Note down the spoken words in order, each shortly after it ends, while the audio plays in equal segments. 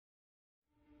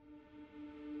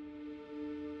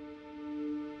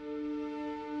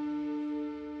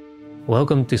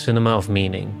Welcome to Cinema of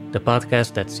Meaning, the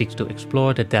podcast that seeks to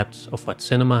explore the depths of what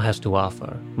cinema has to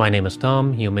offer. My name is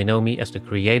Tom, you may know me as the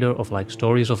creator of Like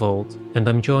Stories of Old, and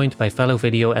I'm joined by fellow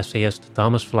video essayist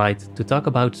Thomas Flight to talk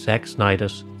about Zack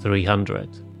Snyder's 300.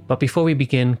 But before we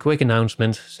begin, quick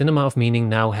announcement, Cinema of Meaning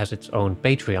now has its own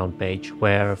Patreon page,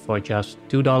 where for just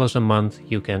 $2 a month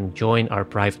you can join our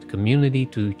private community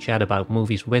to chat about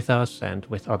movies with us and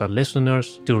with other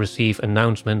listeners, to receive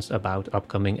announcements about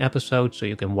upcoming episodes so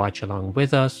you can watch along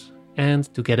with us, and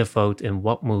to get a vote in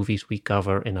what movies we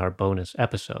cover in our bonus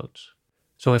episodes.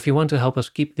 So if you want to help us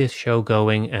keep this show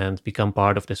going and become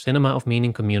part of the Cinema of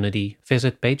Meaning community,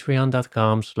 visit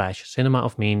patreon.com/cinema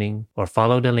of meaning or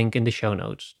follow the link in the show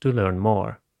notes to learn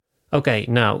more. Okay,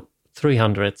 now,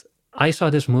 300. I saw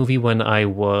this movie when I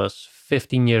was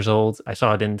 15 years old. I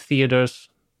saw it in theaters,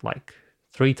 like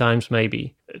 3 times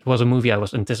maybe. It was a movie I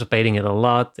was anticipating it a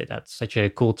lot. It had such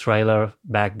a cool trailer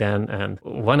back then. And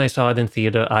when I saw it in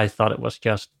theater, I thought it was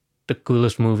just the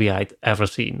coolest movie I'd ever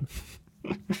seen.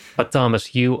 But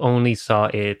Thomas, you only saw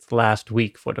it last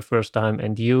week for the first time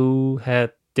and you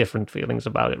had different feelings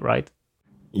about it, right?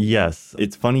 Yes.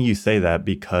 It's funny you say that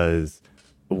because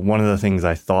one of the things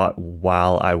I thought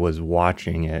while I was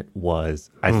watching it was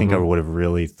I think I would have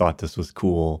really thought this was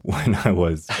cool when I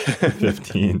was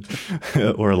 15.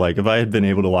 Or like if I had been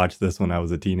able to watch this when I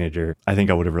was a teenager, I think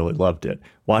I would have really loved it.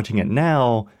 Watching it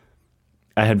now,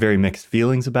 I had very mixed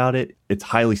feelings about it. It's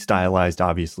highly stylized,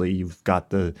 obviously. You've got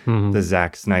the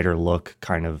Zack Snyder look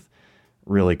kind of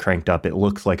really cranked up. It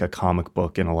looks like a comic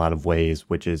book in a lot of ways,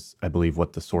 which is, I believe,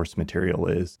 what the source material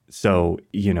is. So,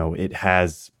 it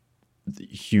has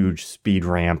huge speed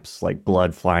ramps, like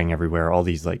blood flying everywhere, all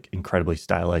these like incredibly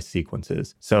stylized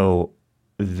sequences. So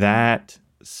that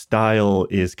style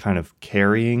is kind of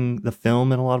carrying the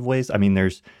film in a lot of ways. I mean,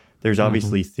 there's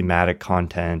obviously thematic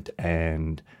content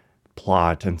and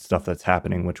plot and stuff that's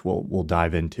happening, which we'll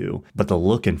dive into. But the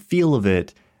look and feel of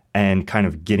it and kind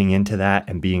of getting into that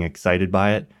and being excited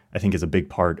by it, I think is a big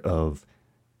part of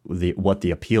what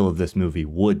the appeal of this movie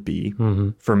would be.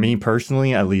 For me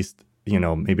personally, at least,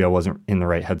 maybe I wasn't in the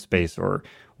right headspace or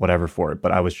whatever for it,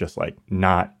 but I was just like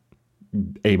not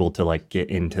able to like get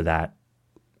into that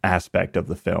aspect of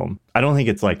the film. I don't think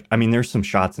it's like, I mean, there's some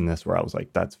shots in this where I was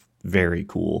like, that's very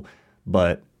cool.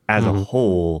 But as a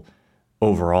whole,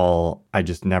 overall, I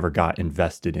just never got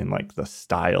invested in like the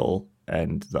style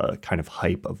and the kind of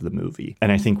hype of the movie.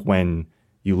 And I think when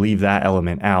you leave that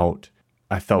element out,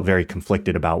 I felt very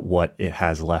conflicted about what it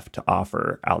has left to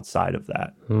offer outside of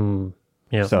that.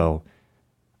 Yeah. So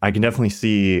I can definitely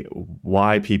see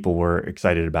why people were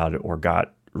excited about it or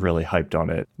got really hyped on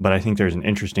it. But I think there's an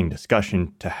interesting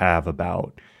discussion to have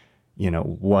about,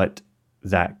 what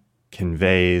that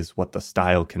conveys, what the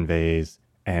style conveys,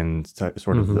 and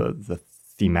sort of the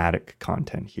thematic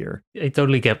content here. I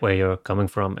totally get where you're coming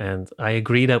from, and I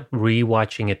agree that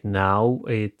rewatching it now,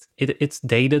 it's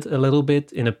dated a little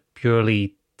bit in a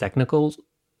purely technical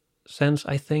sense,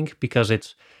 I think, because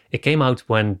it came out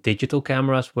when digital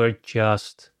cameras were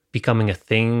just becoming a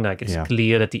thing. Like it's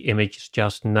clear that the image is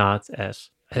just not as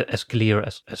clear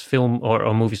as film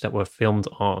or movies that were filmed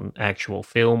on actual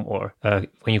film, or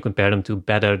when you compare them to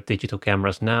better digital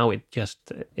cameras now,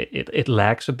 it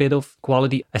lacks a bit of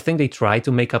quality. I think they try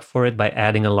to make up for it by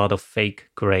adding a lot of fake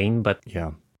grain, but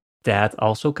that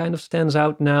also kind of stands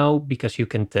out now because you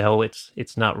can tell it's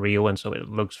not real, and so it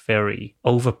looks very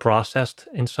over-processed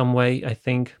in some way. I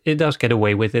think it does get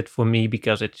away with it for me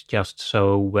because it's just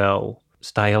so well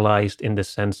stylized in the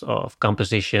sense of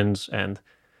compositions and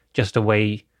just the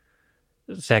way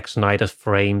Zack Snyder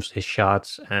frames his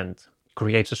shots and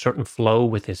creates a certain flow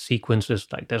with his sequences.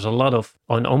 Like there's a lot of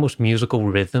an almost musical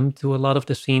rhythm to a lot of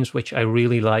the scenes, which I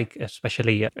really like,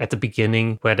 especially at the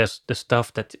beginning, where there's the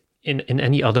stuff that in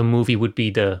any other movie would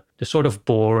be the sort of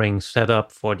boring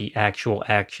setup for the actual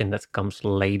action that comes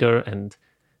later. And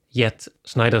yet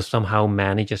Snyder somehow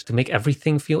manages to make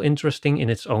everything feel interesting in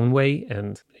its own way.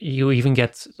 And you even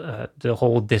get the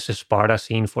whole This is Sparta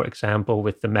scene, for example,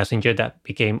 with the messenger that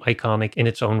became iconic in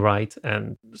its own right.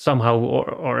 And somehow,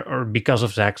 or because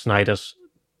of Zack Snyder's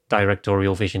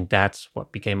directorial vision, that's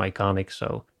what became iconic.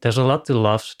 So there's a lot to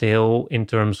love still in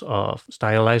terms of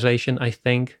stylization, I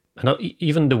think. And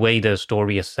even the way the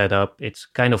story is set up, it's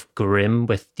kind of grim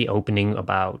with the opening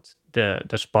about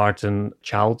the Spartan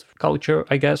child culture,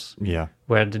 I guess. Yeah.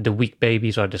 Where the weak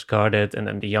babies are discarded, and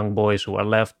then the young boys who are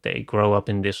left, they grow up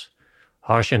in this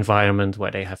harsh environment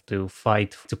where they have to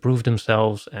fight to prove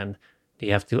themselves, and they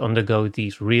have to undergo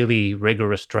these really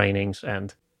rigorous trainings.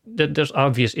 And there's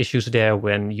obvious issues there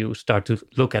when you start to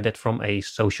look at it from a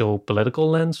social political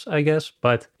lens, I guess.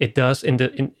 But it does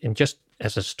in just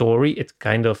as a story, it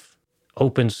kind of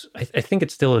opens, I think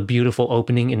it's still a beautiful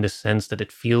opening in the sense that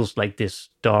it feels like this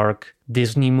dark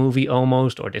Disney movie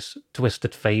almost, or this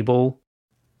twisted fable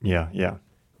Yeah, yeah.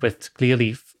 with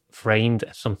clearly framed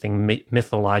as something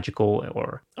mythological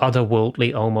or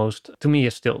otherworldly almost. To me,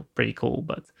 is still pretty cool,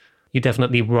 but you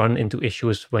definitely run into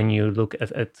issues when you look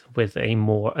at it with a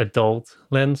more adult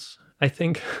lens, I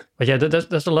think. But yeah,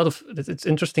 there's a lot of, it's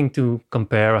interesting to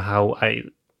compare how I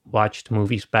watched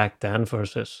movies back then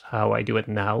versus how I do it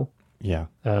now. Yeah.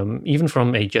 Even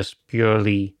from a just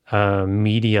purely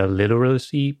media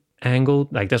literacy angle,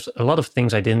 like there's a lot of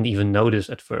things I didn't even notice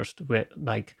at first,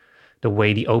 like the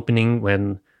way the opening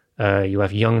when you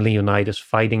have young Leonidas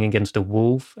fighting against the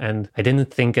wolf, and I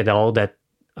didn't think at all that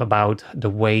about the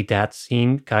way that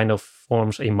scene kind of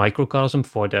forms a microcosm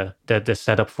for the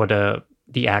setup for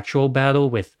the actual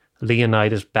battle, with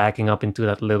Leonidas backing up into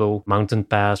that little mountain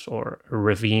pass or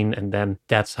ravine, and then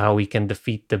that's how he can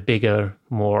defeat the bigger,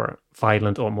 more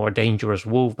violent or more dangerous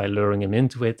wolf by luring him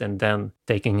into it and then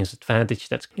taking his advantage.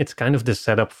 It's kind of the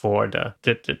setup for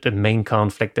the main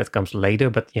conflict that comes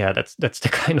later. But yeah, that's the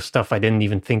kind of stuff I didn't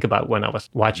even think about when I was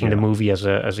watching the movie as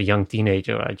a young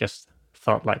teenager. I just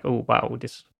thought like, oh wow,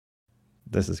 this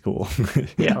is cool.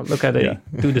 Yeah, look at it,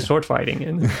 do the sword fighting.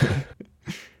 And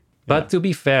but to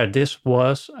be fair, this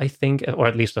was, I think, or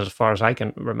at least as far as I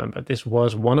can remember, this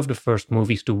was one of the first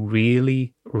movies to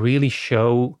really, really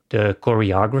show the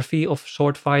choreography of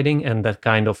sword fighting and that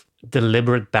kind of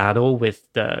deliberate battle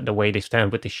with the way they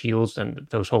stand with the shields and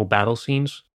those whole battle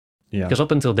scenes. Yeah. Because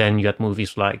up until then, you had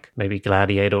movies like maybe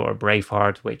Gladiator or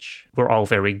Braveheart, which were all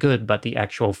very good, but the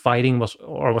actual fighting was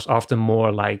often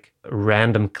more like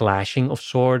random clashing of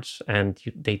swords, and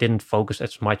they didn't focus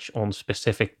as much on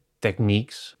specific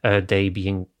techniques, they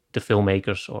being the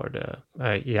filmmakers or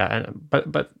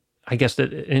but I guess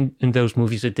that in those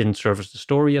movies it didn't service the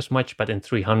story as much. But in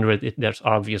 300 there's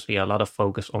obviously a lot of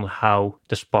focus on how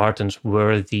the Spartans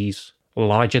were these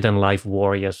larger than life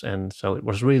warriors, and so it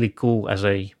was really cool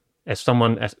as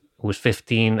someone who was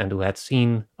 15 and who had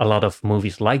seen a lot of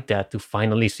movies like that to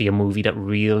finally see a movie that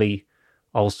really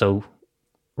also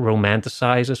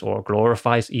romanticizes or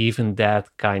glorifies even that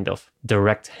kind of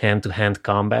direct hand-to-hand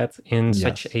combat in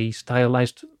such a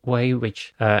stylized way,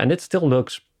 which and it still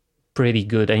looks pretty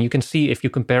good. And you can see, if you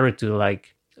compare it to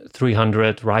like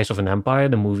 300 Rise of an Empire,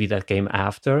 the movie that came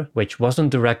after, which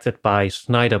wasn't directed by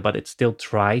Snyder, but it still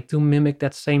tried to mimic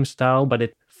that same style, but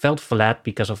it felt flat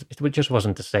because of it just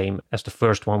wasn't the same as the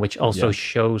first one, which also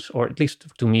shows, or at least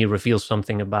to me reveals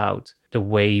something about the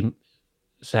way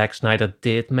Zack Snyder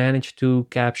did manage to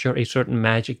capture a certain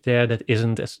magic there that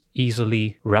isn't as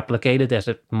easily replicated as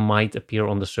it might appear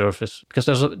on the surface. Because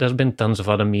there's been tons of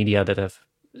other media that have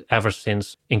ever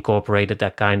since incorporated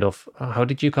that kind of, how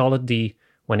did you call it?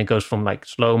 When it goes from like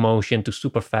slow motion to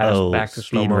super fast back to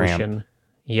slow motion. Ramp.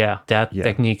 Yeah, that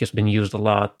technique has been used a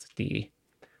lot. The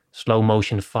slow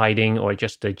motion fighting or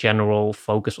just the general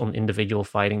focus on individual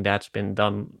fighting, that's been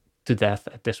done to death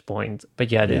at this point.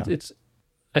 But it's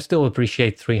I still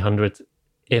appreciate 300,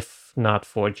 if not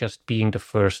for just being the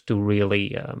first to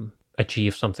really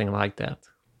achieve something like that.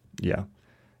 Yeah.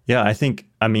 Yeah,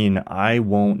 I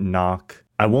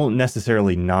won't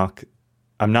necessarily knock,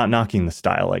 I'm not knocking the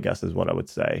style, I guess is what I would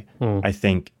say. I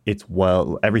think it's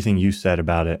everything you said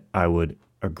about it, I would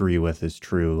agree with is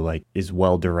true, like is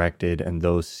well directed and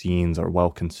those scenes are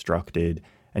well constructed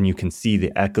and you can see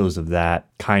the echoes of that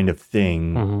kind of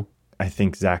thing. Mm-hmm. I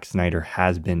think Zack Snyder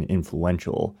has been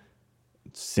influential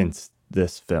since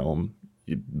this film.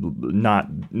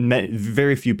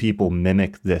 Very few people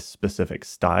mimic this specific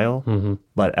style,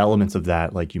 but elements of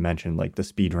that, like you mentioned, like the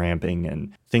speed ramping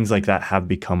and things like that have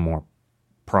become more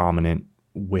prominent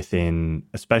within,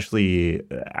 especially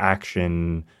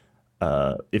action.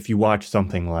 If you watch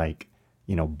something like,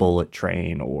 Bullet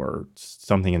Train or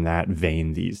something in that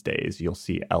vein these days, you'll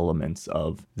see elements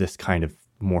of this kind of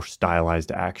more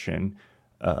stylized action,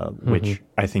 which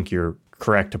I think you're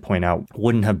correct to point out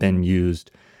wouldn't have been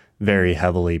used very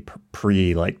heavily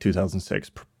pre like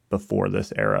 2006 before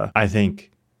this era. I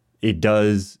think it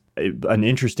does. An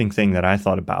interesting thing that I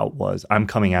thought about was I'm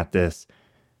coming at this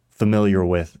familiar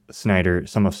with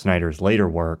some of Snyder's later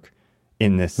work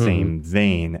in this same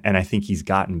vein, and I think he's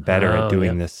gotten better at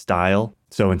doing this style.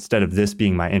 So instead of this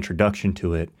being my introduction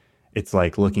to it, it's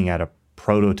like looking at a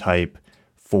prototype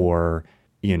for,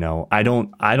 I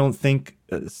don't think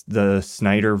the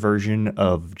Snyder version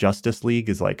of Justice League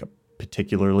is like a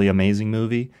particularly amazing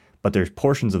movie, but there's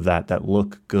portions of that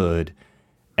look good.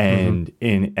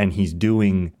 and he's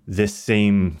doing this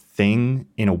same thing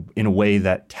in a way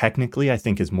that technically I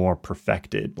think is more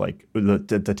perfected. Like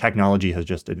the technology has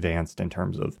just advanced in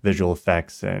terms of visual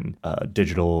effects and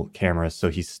digital cameras. So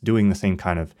he's doing the same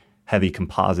kind of heavy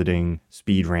compositing,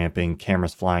 speed ramping,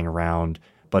 cameras flying around,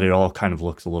 but it all kind of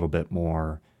looks a little bit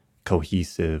more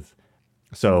cohesive.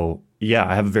 So yeah,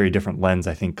 I have a very different lens,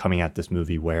 I think, coming at this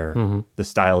movie where the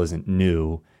style isn't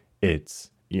new. It's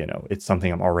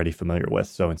something I'm already familiar with.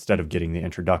 So instead of getting the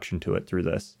introduction to it through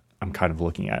this, I'm kind of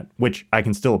looking at, which I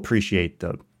can still appreciate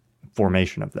the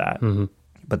formation of that.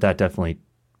 But that definitely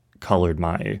colored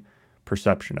my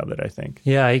perception of it, I think.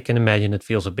 Yeah, I can imagine it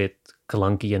feels a bit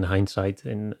clunky in hindsight,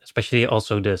 and especially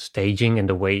also the staging and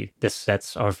the way the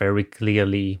sets are very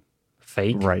clearly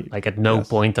fake. Right. Like at no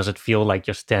point does it feel like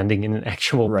you're standing in an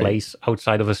actual place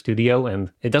outside of a studio.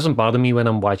 And it doesn't bother me when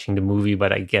I'm watching the movie,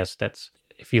 but I guess that's,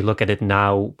 if you look at it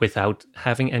now without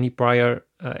having any prior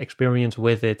experience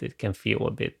with it, it can feel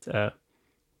a bit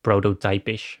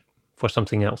prototypish for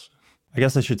something else. I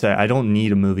guess I should say I don't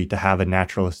need a movie to have a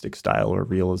naturalistic style or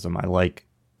realism. I like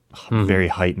very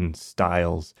heightened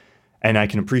styles. And I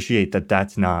can appreciate that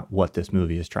that's not what this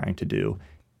movie is trying to do.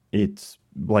 It's,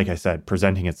 like I said,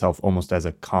 presenting itself almost as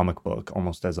a comic book,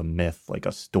 almost as a myth, like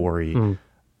a story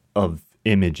of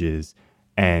images.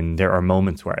 And there are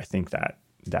moments where I think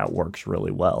that works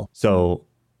really well. So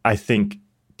I think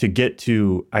to get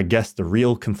to, I guess, the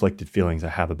real conflicted feelings I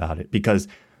have about it, because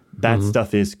that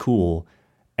stuff is cool.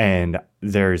 And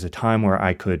there's a time where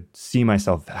I could see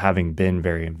myself having been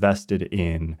very invested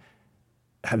in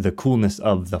the coolness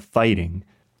of the fighting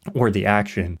or the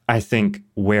action. I think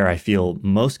where I feel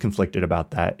most conflicted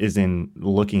about that is in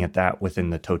looking at that within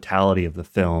the totality of the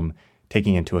film,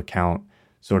 taking into account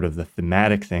sort of the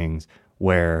thematic things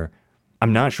where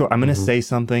I'm not sure. I'm going to say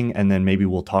something and then maybe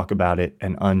we'll talk about it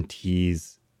and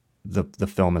untease the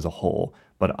film as a whole.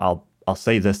 But I'll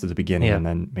say this at the beginning and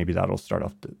then maybe that'll start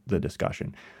off the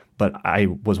discussion. But I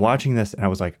was watching this and I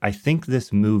was like, I think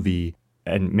this movie,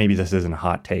 and maybe this isn't a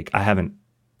hot take,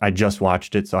 I just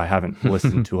watched it, so I haven't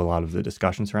listened to a lot of the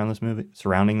discussions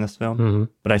surrounding this film.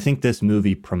 But I think this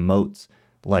movie promotes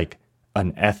like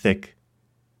an ethic,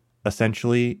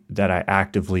 essentially, that I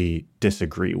actively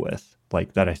disagree with,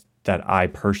 like that I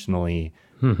personally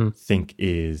think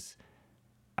is,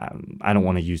 I don't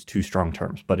want to use too strong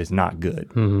terms, but is not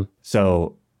good.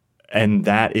 So, and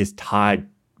that is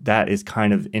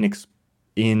kind of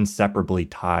inseparably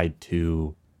tied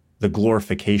to the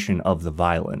glorification of the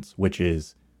violence, which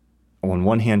is on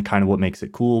one hand kind of what makes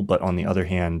it cool, but on the other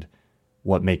hand,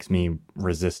 what makes me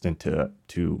resistant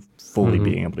to fully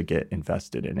being able to get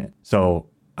invested in it. So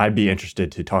I'd be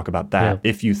interested to talk about that.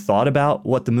 If you thought about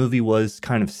what the movie was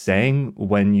kind of saying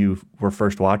when you were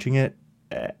first watching it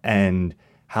and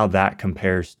how that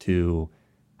compares to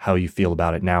how you feel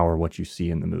about it now or what you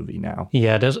see in the movie now.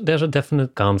 Yeah, there's a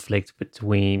definite conflict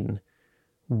between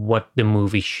what the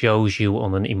movie shows you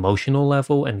on an emotional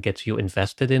level and gets you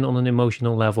invested in on an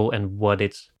emotional level and what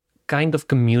it's kind of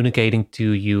communicating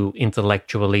to you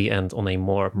intellectually and on a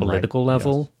more political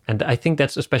level. Yes. And I think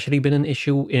that's especially been an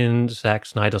issue in Zack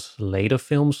Snyder's later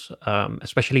films,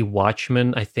 especially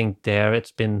Watchmen. I think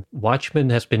Watchmen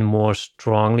has been more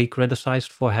strongly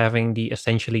criticized for having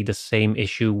essentially the same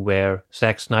issue where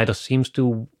Zack Snyder seems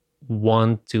to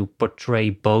want to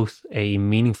portray both a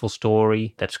meaningful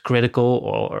story that's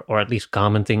critical or at least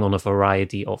commenting on a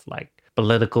variety of like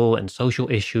political and social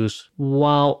issues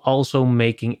while also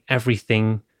making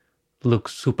everything look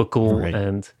super cool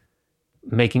and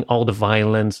making all the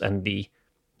violence and the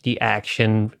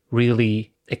action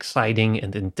really exciting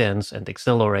and intense and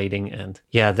exhilarating. And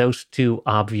yeah, those two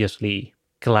obviously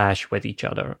clash with each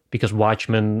other because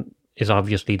Watchmen is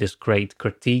obviously this great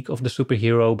critique of the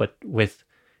superhero, but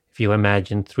if you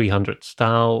imagine 300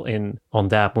 style on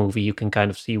that movie, you can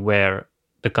kind of see where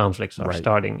the conflicts are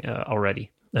starting already.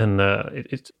 And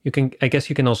I guess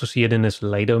you can also see it in his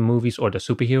later movies or the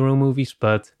superhero movies,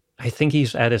 but I think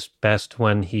he's at his best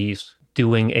when he's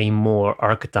doing a more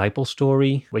archetypal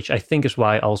story, which I think is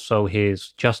why also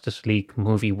his Justice League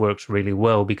movie works really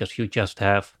well, because you just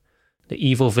have the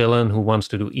evil villain who wants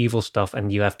to do evil stuff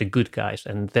and you have the good guys.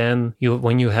 And then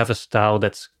when you have a style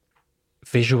that's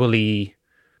visually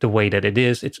the way that it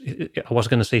is, I was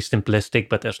going to say simplistic,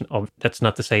 but that's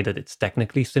not to say that it's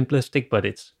technically simplistic, but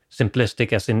it's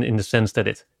simplistic as in the sense that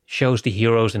it shows the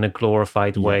heroes in a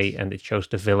glorified way and it shows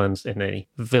the villains in a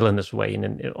villainous way, in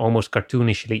an almost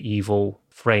cartoonishly evil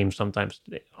frame sometimes,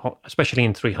 especially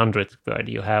in 300, where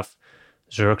you have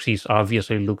Xerxes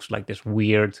obviously looks like this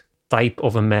weird type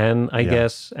of a man, I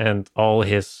guess, and all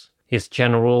his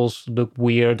generals look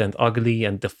weird and ugly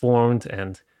and deformed,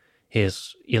 and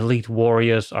his elite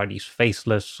warriors are these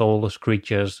faceless, soulless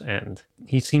creatures, and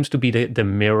he seems to be the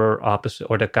mirror opposite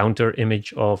or the counter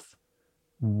image of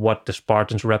what the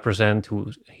Spartans represent,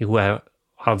 who are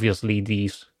obviously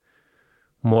these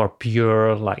more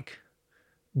pure, like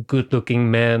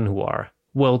good-looking men who are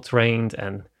well-trained,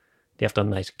 and they have the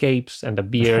nice capes and the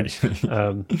beard.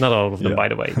 Not all of them, by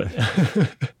the way, but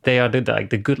they are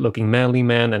the good-looking manly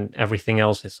men, and everything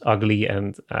else is ugly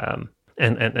and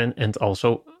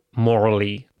also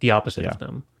morally the opposite of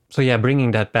them. So yeah,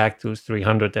 bringing that back to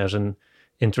 300, there's an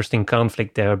interesting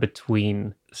conflict there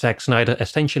between Zack Snyder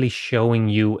essentially showing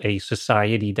you a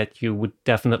society that you would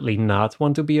definitely not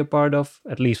want to be a part of,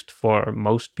 at least for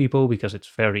most people, because it's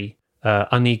very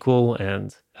unequal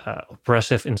and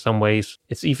oppressive in some ways.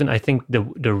 It's even, I think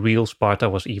the real Sparta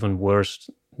was even worse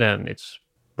than it's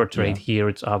portrayed here.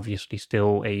 It's obviously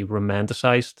still a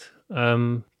romanticized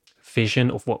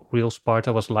vision of what real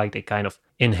Sparta was like. They kind of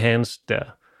enhanced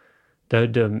the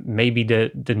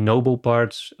noble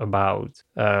parts about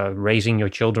raising your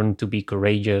children to be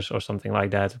courageous or something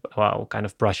like that, while kind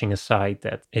of brushing aside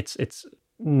that it's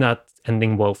not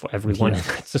ending well for everyone in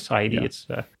that society. It's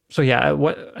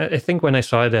I think when I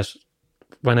saw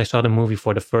the movie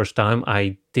for the first time,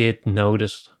 I did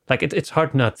notice, like, it's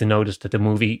hard not to notice that the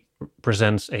movie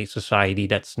presents a society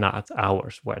that's not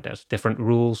ours, where there's different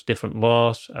rules, different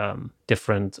laws,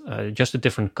 just a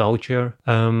different culture.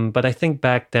 But I think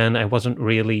back then I wasn't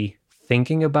really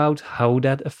thinking about how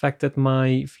that affected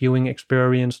my viewing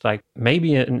experience. Like,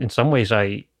 maybe in some ways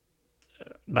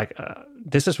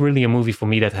this is really a movie for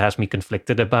me that has me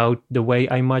conflicted about the way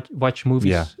I might watch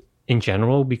movies in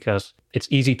general, because it's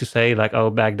easy to say, like, oh,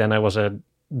 back then I was a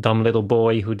dumb little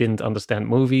boy who didn't understand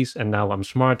movies, and now I'm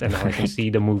smart and now I can see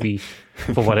the movie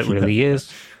for what it really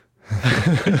is.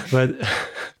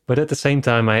 But at the same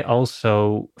time, I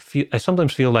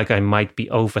sometimes feel like I might be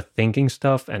overthinking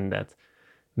stuff, and that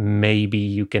maybe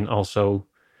you can also,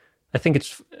 I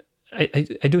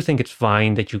do think it's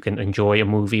fine that you can enjoy a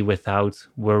movie without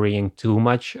worrying too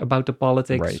much about the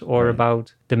politics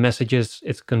about the messages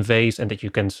it conveys, and that you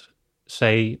can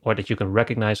say, or that you can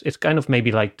recognize. It's kind of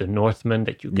maybe like The Northman,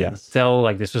 that you can tell,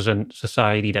 like, this is a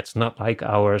society that's not like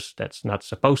ours, that's not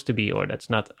supposed to be, or that's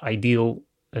not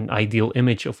an ideal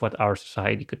image of what our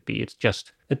society could be. It's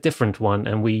just a different one,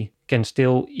 and we can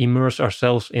still immerse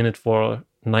ourselves in it for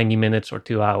 90 minutes or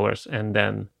 2 hours and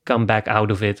then come back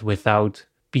out of it without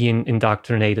being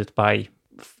indoctrinated by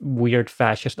weird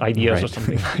fascist ideas or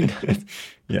something like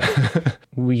that.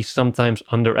 We sometimes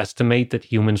underestimate that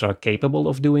humans are capable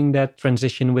of doing that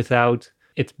transition without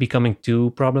it becoming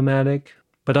too problematic.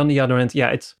 But on the other hand,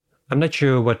 I'm not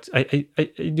sure what I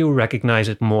do recognize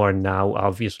it more now,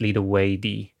 obviously, the way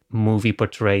the movie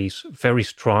very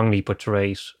strongly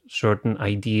portrays certain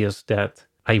ideas that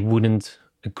I wouldn't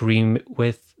agree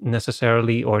with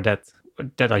necessarily, or that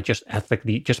are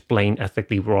just plain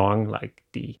ethically wrong, like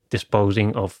the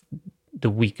disposing of the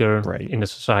weaker in the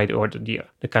society, or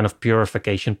the kind of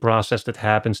purification process that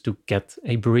happens to get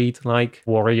a breed like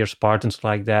warrior Spartans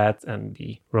like that, and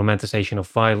the romanticization of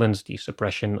violence, the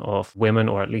suppression of women,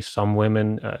 or at least some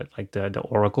women, like the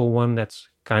Oracle one that's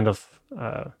kind of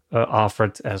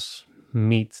offered as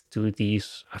meat to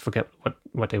these, I forget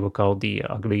what they were called, the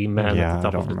ugly man at the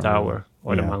top of the tower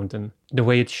or the mountain. The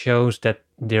way it shows that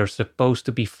they're supposed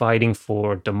to be fighting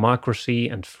for democracy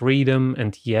and freedom,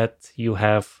 and yet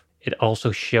it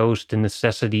also shows the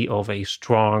necessity of a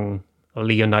strong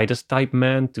Leonidas type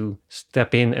man to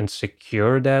step in and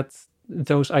secure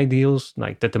those ideals,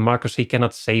 like that democracy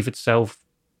cannot save itself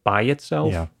by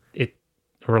itself. It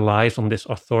relies on this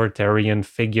authoritarian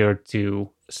figure to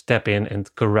step in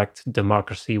and correct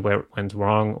democracy where it went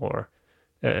wrong, or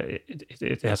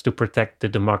it has to protect the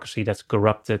democracy that's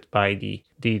corrupted by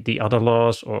the other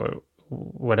laws, or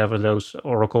whatever those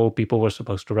Oracle people were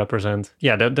supposed to represent.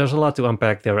 There's a lot to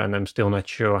unpack there, and I'm still not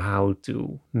sure how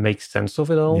to make sense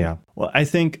of it all. Well, I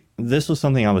think this was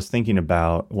something I was thinking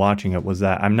about watching it, was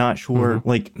that I'm not sure,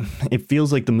 like, it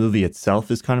feels like the movie itself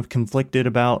is kind of conflicted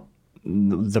about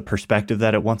the perspective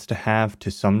that it wants to have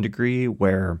to some degree,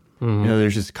 where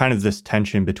there's just kind of this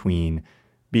tension between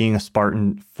being a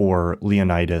Spartan for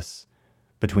Leonidas,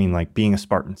 between like being a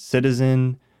Spartan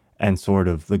citizen and sort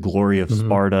of the glory of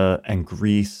Sparta and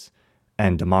Greece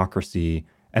and democracy,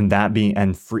 and that being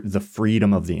the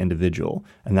freedom of the individual,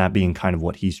 and that being kind of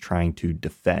what he's trying to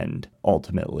defend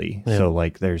ultimately. So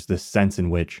like there's this sense in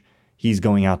which he's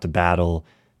going out to battle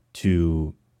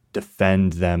to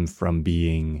defend them from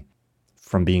being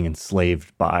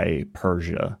enslaved by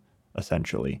Persia,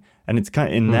 essentially. And it's kind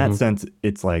of, in that sense,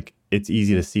 it's like, it's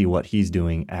easy to see what he's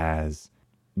doing as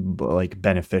like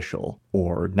beneficial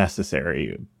or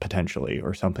necessary potentially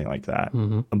or something like that.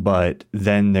 Mm-hmm. But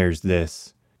then there's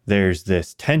this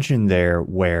tension there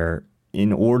where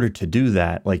in order to do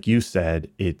that, like you said,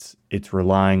 it's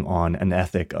relying on an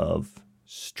ethic of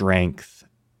strength,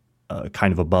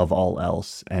 kind of above all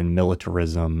else, and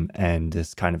militarism, and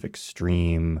this kind of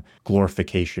extreme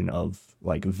glorification of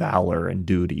like valor and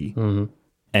duty. Mm-hmm.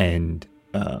 And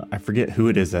I forget who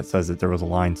it is that says that. There was a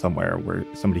line somewhere where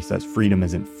somebody says freedom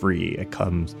isn't free. It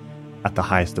comes at the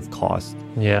highest of cost.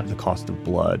 Yeah. The cost of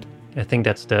blood. I think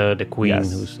that's the queen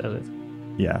Yes. who said it.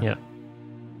 Yeah. Yeah.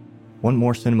 Want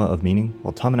more Cinema of Meaning?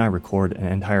 Well, Tom and I record an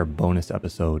entire bonus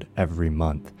episode every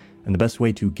month. And the best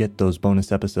way to get those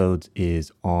bonus episodes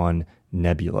is on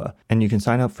Nebula. And you can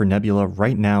sign up for Nebula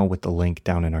right now with the link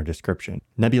down in our description.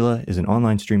 Nebula is an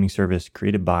online streaming service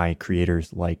created by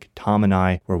creators like Tom and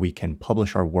I, where we can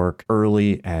publish our work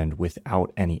early and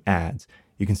without any ads.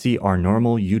 You can see our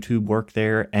normal YouTube work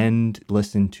there and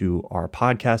listen to our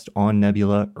podcast on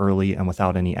Nebula early and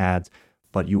without any ads.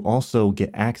 But you also get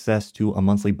access to a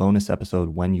monthly bonus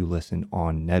episode when you listen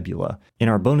on Nebula. In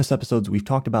our bonus episodes, we've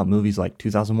talked about movies like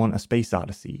 2001: A Space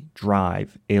Odyssey,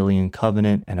 Drive, Alien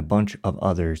Covenant, and a bunch of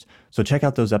others. So check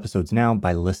out those episodes now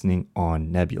by listening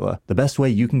on Nebula. The best way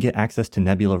you can get access to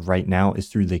Nebula right now is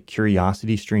through the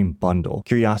Curiosity Stream bundle.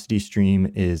 Curiosity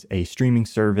Stream is a streaming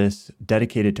service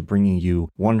dedicated to bringing you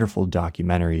wonderful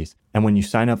documentaries. And when you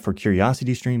sign up for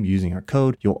Curiosity Stream using our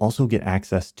code, you'll also get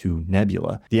access to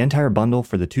Nebula. The entire bundle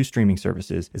for the two streaming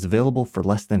services is available for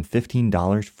less than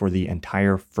 $15 for the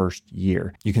entire first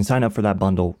year. You can sign up for that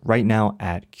bundle right now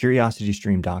at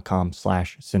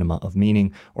curiositystream.com/cinema of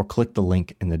meaning, or click the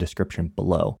link in the description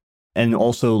below. And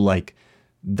also, like,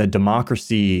 the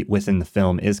democracy within the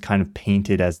film is kind of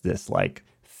painted as this like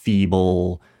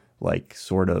feeble, like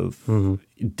sort of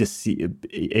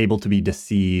able to be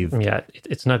deceived. Yeah,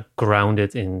 it's not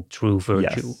grounded in true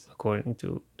virtue, Yes. according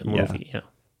to the movie. Yeah.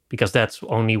 Because that's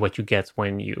only what you get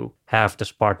when you have the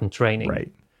Spartan training.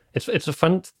 Right. It's a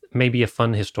fun, maybe a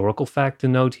fun historical fact to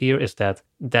note here is that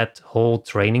whole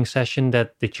training session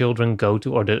that the children go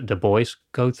to, or the boys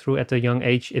go through at a young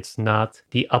age, it's not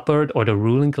the upper or the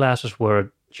ruling classes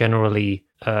were generally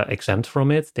exempt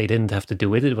from it. They didn't have to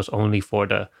do it. It was only for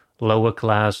the lower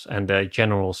class and the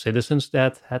general citizens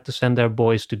that had to send their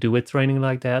boys to do it, training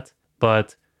like that.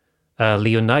 But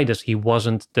Leonidas,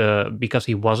 because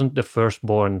he wasn't the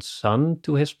firstborn son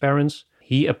to his parents,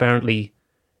 he apparently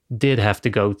did have to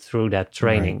go through that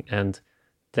training. Right. And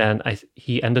then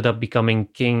he ended up becoming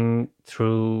king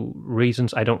through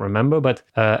reasons I don't remember. But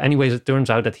anyways, it turns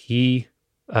out that he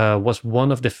was one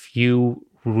of the few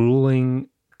ruling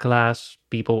class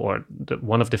people, or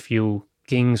one of the few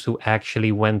kings who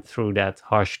actually went through that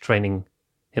harsh training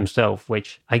himself,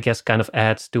 which I guess kind of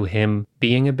adds to him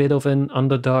being a bit of an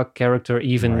underdog character,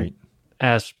 even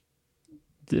as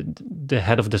the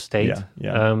head of the state,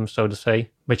 so to say,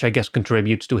 which I guess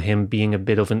contributes to him being a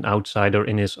bit of an outsider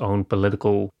in his own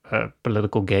political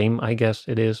game, I guess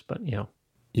it is. But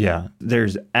yeah,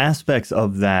 there's aspects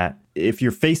of that. If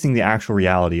you're facing the actual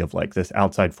reality of like this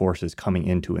outside forces coming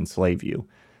in to enslave you,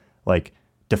 like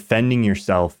defending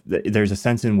yourself, there's a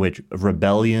sense in which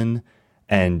rebellion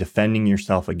and defending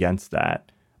yourself against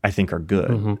that, I think, are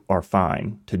good, are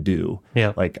fine to do.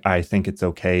 Yeah. Like, I think it's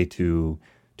okay to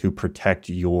protect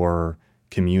your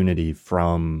community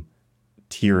from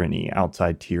tyranny,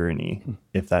 outside tyranny,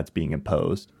 if that's being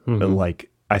imposed. But like,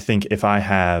 I think if I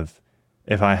have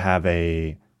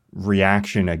a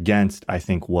reaction against, I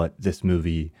think, what this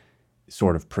movie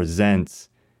sort of presents,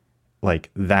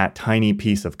 like that tiny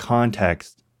piece of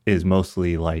context is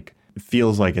mostly like,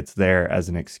 feels like it's there as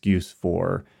an excuse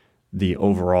for the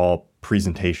overall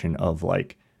presentation of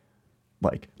like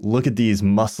look at these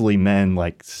muscly men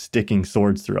like sticking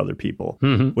swords through other people,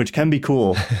 which can be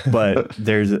cool, but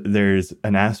there's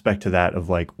an aspect to that of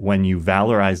like, when you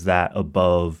valorize that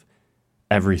above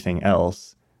everything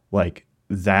else, like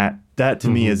that to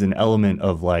me is an element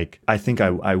of like, I think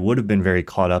I would have been very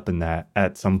caught up in that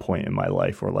at some point in my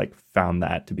life, or like found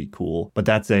that to be cool. But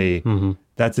that's an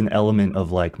element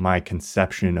of like my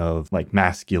conception of like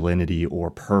masculinity or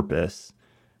purpose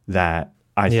that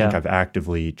I think I've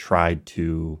actively tried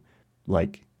to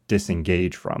like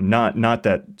disengage from. Not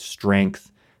that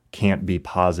strength can't be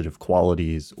positive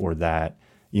qualities, or that,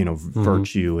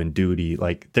 virtue and duty,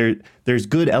 like there's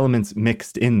good elements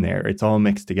mixed in there. It's all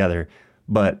mixed together.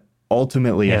 But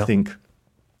ultimately, I think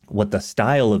what the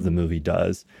style of the movie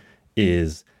does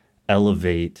is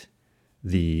elevate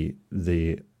the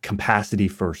capacity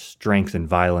for strength and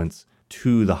violence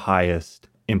to the highest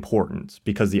importance,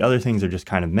 because the other things are just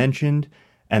kind of mentioned,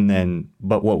 And then,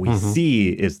 but what we see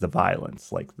is the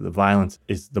violence. Like the violence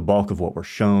is the bulk of what we're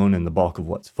shown and the bulk of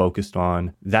what's focused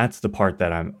on. That's the part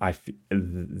that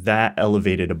that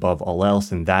elevated above all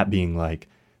else. And that being like,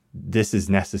 this is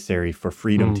necessary for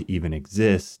freedom to even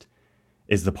exist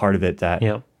is the part of it that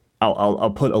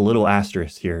I'll put a little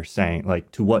asterisk here saying,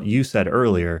 like, to what you said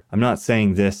earlier, I'm not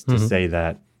saying this to say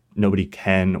that nobody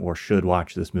can or should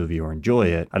watch this movie or enjoy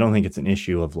it. I don't think it's an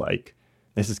issue of like,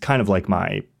 this is kind of like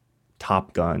my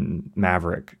Top Gun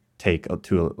Maverick take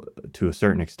to a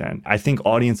certain extent. I think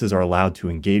audiences are allowed to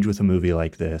engage with a movie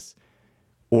like this,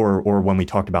 or when we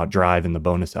talked about Drive in the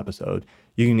bonus episode,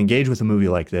 you can engage with a movie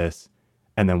like this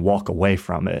and then walk away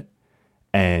from it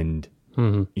and,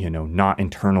 you know, not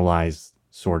internalize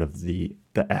sort of the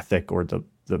ethic or the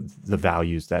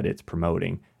values that it's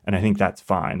promoting. And I think that's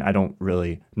fine. I don't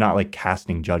really, not like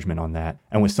casting judgment on that.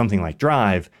 And with something like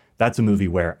Drive, that's a movie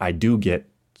where I do get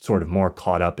sort of more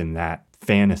caught up in that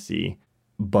fantasy.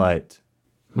 But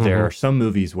there are some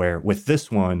movies where with this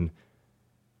one,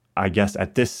 I guess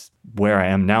at this, where I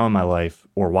am now in my life,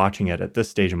 or watching it at this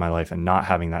stage of my life and not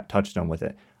having that touchstone with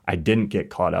it, I didn't get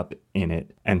caught up in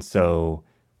it. And so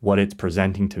what it's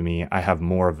presenting to me, I have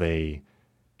more of a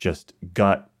just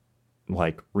gut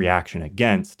like reaction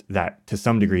against that to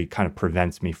some degree kind of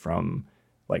prevents me from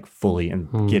like fully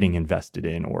getting invested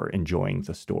in or enjoying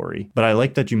the story. But I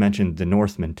like that you mentioned The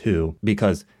Northman too,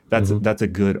 because that's a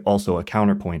good, also a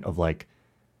counterpoint of like,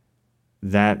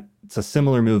 that it's a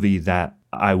similar movie that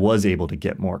I was able to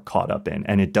get more caught up in.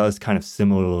 And it does kind of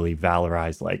similarly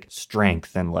valorize like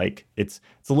strength and like, it's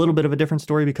a little bit of a different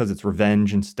story because it's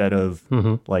revenge instead of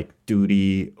like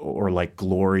duty or like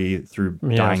glory through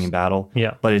dying in battle.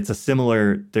 Yeah. But it's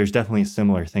there's definitely a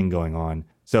similar thing going on.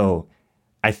 So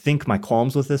I think my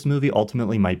qualms with this movie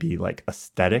ultimately might be like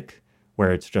aesthetic,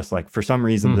 where it's just like, for some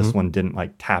reason, this one didn't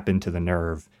like tap into the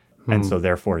nerve. And so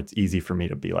therefore it's easy for me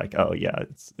to be like, oh yeah,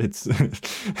 it's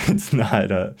not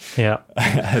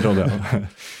I don't know.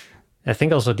 I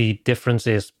think also the difference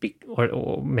is,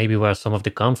 or maybe where some of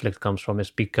the conflict comes from, is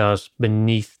because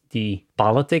beneath the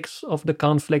politics of the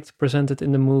conflict presented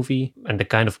in the movie and the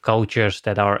kind of cultures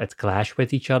that are at clash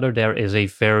with each other, there is a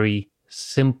very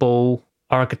simple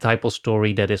archetypal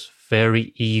story that is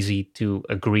very easy to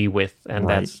agree with, and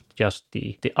that's just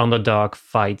the underdog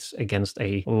fights against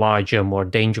a larger, more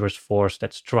dangerous force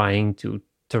that's trying to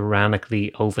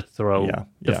tyrannically overthrow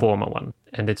the former one.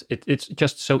 And it's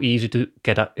just so easy to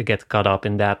get caught up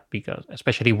in that, because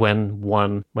especially when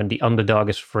the underdog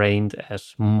is framed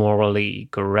as morally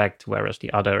correct, whereas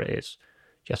the other is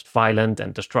just violent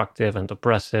and destructive and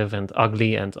oppressive and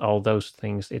ugly and all those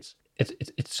things. It's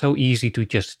so easy to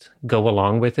just go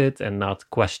along with it and not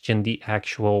question the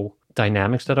actual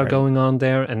dynamics that are going on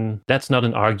there. And that's not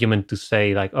an argument to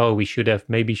say like, oh, we should have,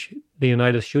 the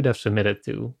United should have submitted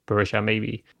to Persia.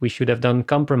 Maybe we should have done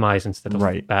compromise instead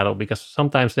of battle, because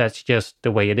sometimes that's just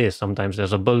the way it is. Sometimes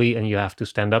there's a bully and you have to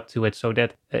stand up to it. So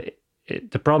that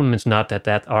the problem is not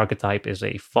that archetype is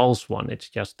a false one. It's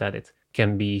just that it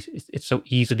can be, it's so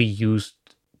easily used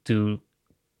to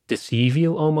deceive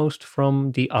you almost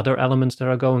from the other elements that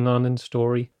are going on in the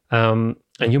story. And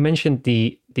you mentioned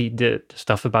the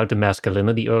stuff about the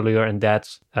masculinity earlier, and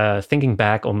that's thinking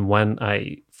back on when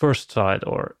I first saw it,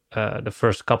 or the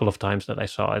first couple of times that I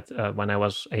saw it when I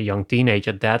was a young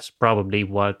teenager. That's probably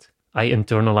what I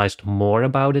internalized more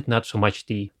about it, not so much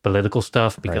the political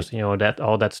stuff, because, you know, that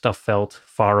all that stuff felt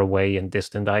far away and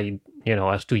distant. I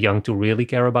was too young to really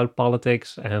care about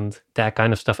politics and that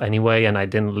kind of stuff anyway. And I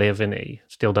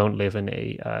still don't live in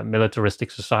a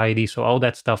militaristic society. So all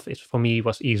that stuff for me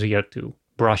was easier to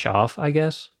brush off, I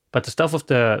guess. But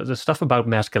the stuff about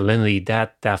masculinity,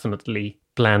 that definitely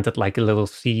planted like a little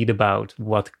seed about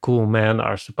what cool men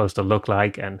are supposed to look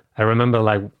like. And I remember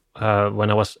like, when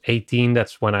I was 18,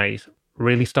 that's when I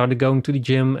really started going to the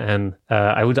gym. And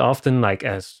I would often, like,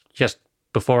 as just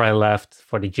before I left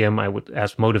for the gym, I would,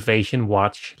 as motivation,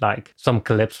 watch like some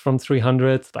clips from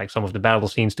 300, like some of the battle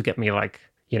scenes, to get me like,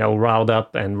 riled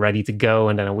up and ready to go.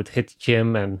 And then I would hit the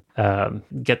gym and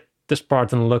get the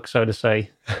Spartan look, so to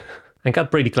say. And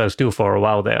got pretty close too for a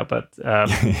while there. But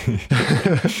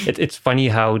it's funny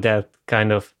how that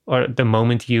kind of, or the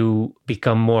moment you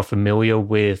become more familiar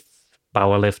with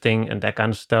powerlifting and that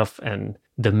kind of stuff, and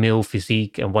the male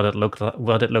physique and what it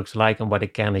looks like and what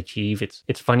it can achieve.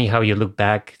 It's funny how you look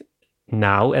back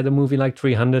now at a movie like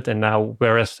 300, and now,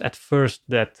 whereas at first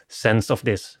that sense of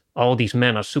this, all these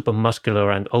men are super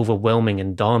muscular and overwhelming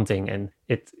and daunting, and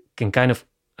it can kind of,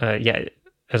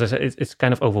 as I said, it's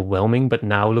kind of overwhelming. But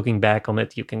now looking back on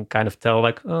it, you can kind of tell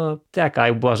like, oh, that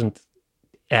guy wasn't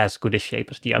as good a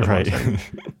shape as the other Right. ones.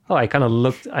 I kind of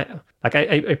looked,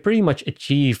 I pretty much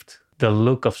achieved the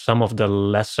look of some of the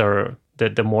lesser,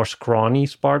 the more scrawny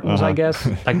Spartans, I guess.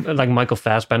 Like Michael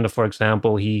Fassbender, for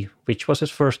example, which was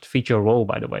his first feature role,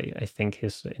 by the way. I think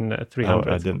his in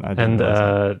 300. I didn't And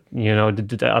realize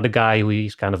that. the other guy who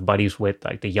he's kind of buddies with,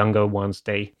 like the younger ones,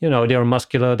 they're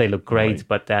muscular, they look great, Right.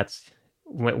 but that's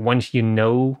once you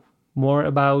know more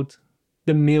about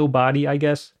the male body, I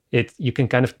guess you can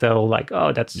kind of tell, like,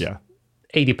 oh, that's Yeah.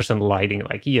 80% lighting,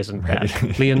 like he isn't Right.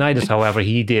 that. Leonidas, however,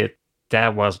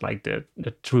 that was like the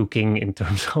true king in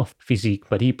terms of physique,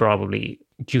 but he probably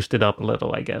juiced it up a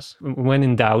little, I guess. When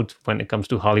in doubt, when it comes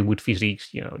to Hollywood physiques,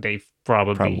 they've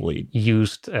probably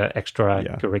used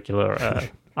extracurricular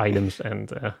items,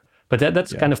 and but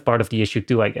that's kind of part of the issue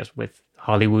too, I guess, with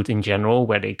Hollywood in general,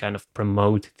 where they kind of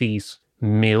promote these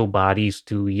male bodies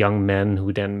to young men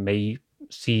who then may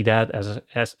see that as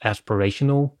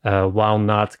aspirational, while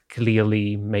not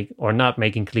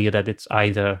making clear that it's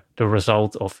either the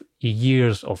result of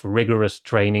years of rigorous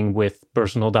training with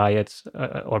personal diets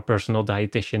or personal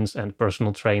dietitians and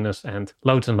personal trainers and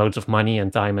loads of money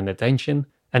and time and attention.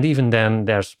 And even then,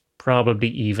 there's probably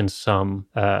even some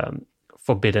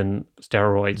forbidden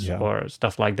steroids or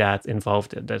stuff like that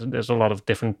involved. There's a lot of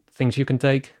different things you can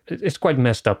take. It's quite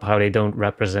messed up how they don't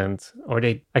represent, or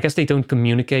I guess they don't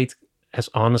communicate as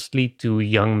honestly to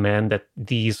young men that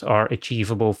these are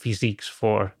achievable physiques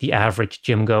for the average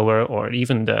gym goer, or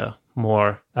even the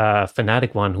more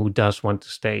fanatic one who does want to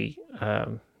stay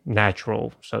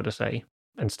natural, so to say,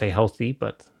 and stay healthy.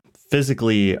 But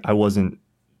physically,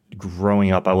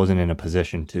 growing up, I wasn't in a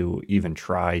position to even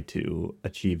try to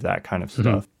achieve that kind of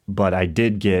stuff. But I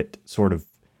did get sort of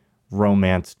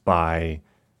romanced by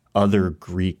other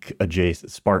Greek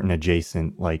adjacent, Spartan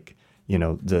adjacent, like,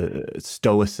 the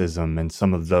stoicism and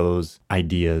some of those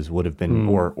ideas would have been,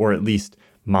 or at least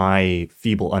my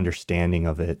feeble understanding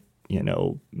of it,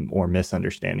 or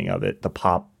misunderstanding of it, the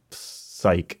pop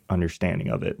psych understanding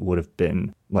of it would have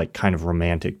been like kind of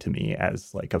romantic to me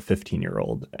as like a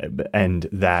 15-year-old. And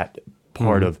that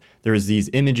part of, there's these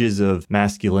images of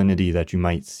masculinity that you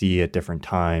might see at different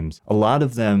times. A lot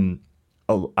of them,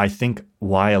 I think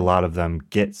why a lot of them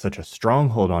get such a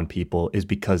stronghold on people is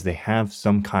because they have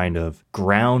some kind of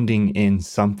grounding in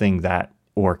something that,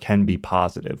 or can be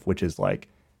positive, which is like,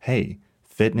 hey,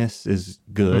 fitness is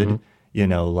good,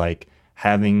 like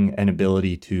having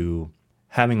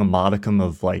a modicum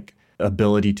of like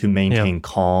ability to maintain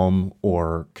calm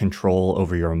or control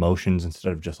over your emotions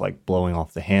instead of just like blowing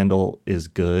off the handle is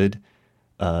good,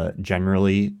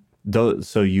 generally.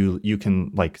 So you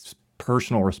can like,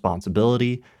 personal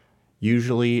responsibility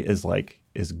usually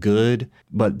is good,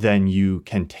 but then you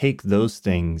can take those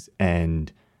things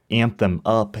and amp them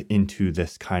up into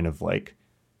this kind of like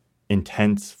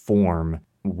intense form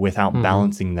without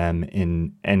balancing them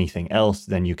in anything else.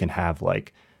 Then you can have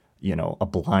like, a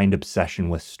blind obsession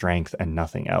with strength and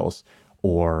nothing else,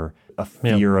 or a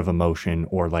fear of emotion,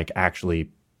 or like actually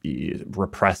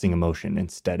repressing emotion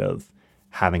instead of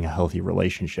having a healthy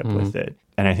relationship with it.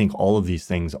 And I think all of these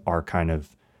things are kind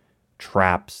of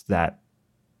traps that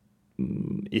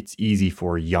it's easy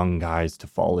for young guys to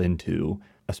fall into,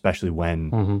 especially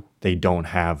when they don't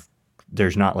have,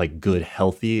 there's not like good,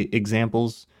 healthy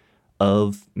examples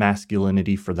of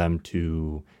masculinity for them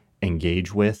to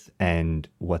engage with. And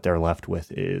what they're left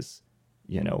with is,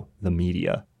 the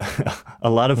media. A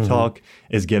lot of talk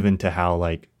is given to how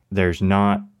like there's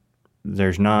not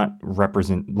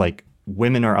like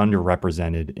women are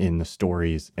underrepresented in the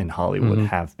stories in Hollywood,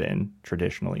 have been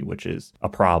traditionally, which is a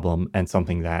problem and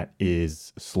something that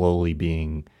is slowly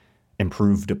being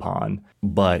improved upon.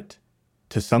 But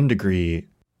to some degree,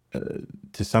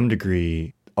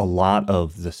 a lot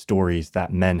of the stories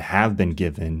that men have been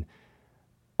given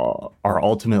are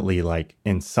ultimately like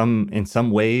in some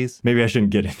ways, maybe I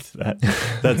shouldn't get into that.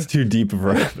 That's too deep of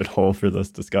a rabbit hole for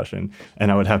this discussion.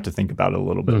 And I would have to think about it a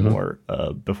little bit more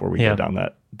before we go down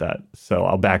that. So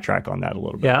I'll backtrack on that a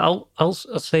little bit. Yeah, I'll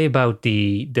say about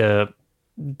the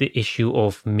issue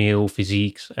of male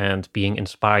physiques and being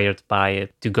inspired by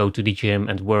it to go to the gym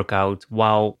and work out,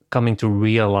 while coming to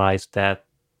realize that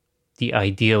the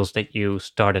ideals that you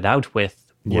started out with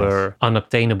were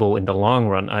unobtainable in the long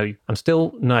run. I'm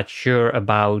still not sure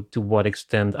about to what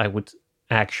extent I would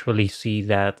actually see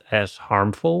that as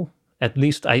harmful. At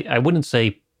least I wouldn't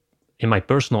say in my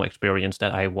personal experience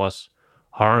that I was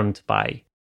harmed by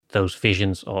those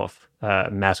visions of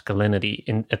masculinity,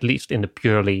 at least in the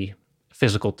purely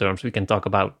physical terms. We can talk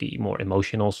about the more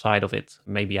emotional side of it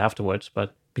maybe afterwards,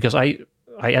 but because I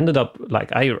ended up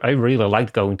like, I really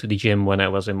liked going to the gym when I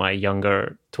was in my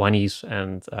younger 20s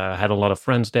and had a lot of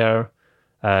friends there.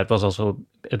 It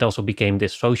also became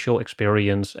this social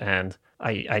experience, and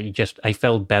I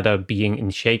felt better being in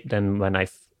shape than when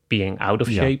being out of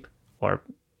shape. Or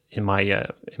in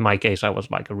my case, I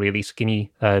was like a really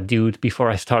skinny dude before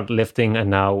I started lifting, and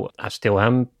now I still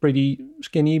am pretty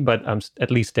skinny, but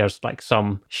at least there's like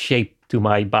some shape to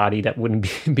my body that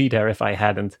wouldn't be there if I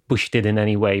hadn't pushed it in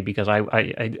any way, because I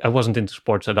wasn't into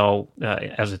sports at all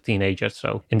as a teenager.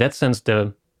 So in that sense,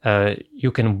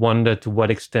 you can wonder to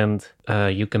what extent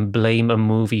you can blame a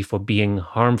movie for being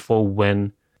harmful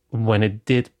when it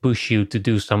did push you to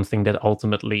do something that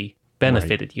ultimately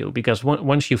benefited you. Because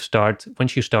once you start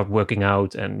working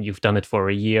out and you've done it for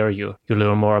a year, you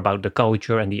learn more about the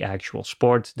culture and the actual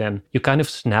sport, then you kind of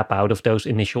snap out of those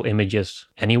initial images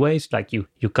anyways. Like you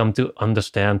come to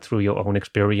understand through your own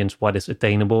experience what is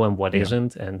attainable and what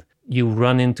isn't, and you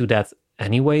run into that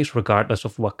anyways, regardless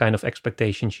of what kind of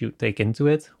expectations you take into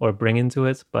it or bring into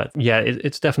it. But yeah,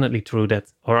 it's definitely true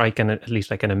that, or I can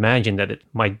imagine that it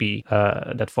might be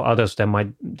that for others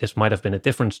this might have been a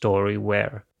different story,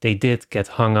 where they did get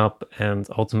hung up and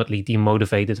ultimately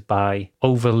demotivated by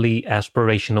overly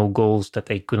aspirational goals that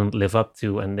they couldn't live up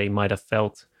to, and they might have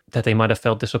felt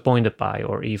disappointed by,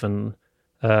 or even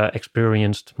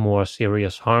experienced more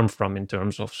serious harm from, in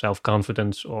terms of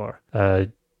self-confidence or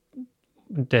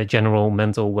their general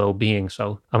mental well-being.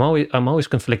 So I'm always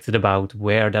conflicted about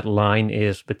where that line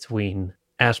is between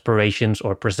aspirations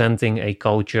or presenting a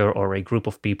culture or a group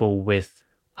of people with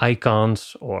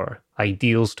icons or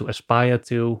ideals to aspire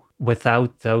to,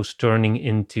 without those turning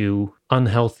into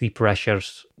unhealthy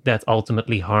pressures that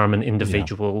ultimately harm an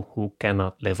individual who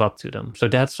cannot live up to them. So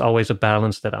that's always a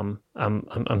balance that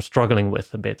I'm struggling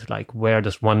with a bit. Like, where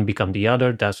does one become the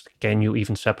other? Can you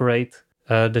even separate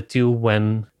the two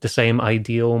when the same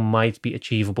ideal might be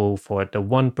achievable for the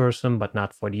one person but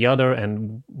not for the other?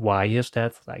 And why is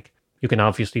that? Like, you can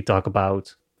obviously talk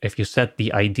about, if you set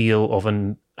the ideal of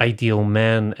an ideal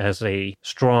man as a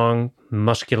strong,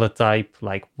 muscular type,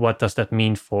 like, what does that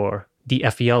mean for the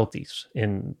Ephialtes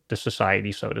in the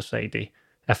society, so to say? The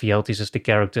Ephialtes is the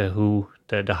character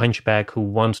the hunchback who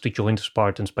wants to join the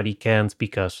Spartans, but he can't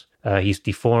because he's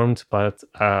deformed, but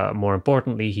more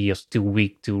importantly, he is too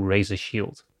weak to raise a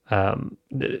shield.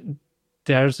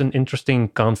 There's an interesting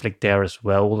conflict there as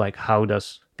well. Like,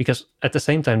 because at the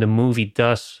same time, the movie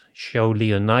does show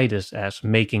Leonidas as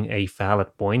making a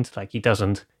valid point. Like, he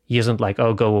isn't like,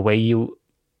 oh, go away, you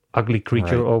ugly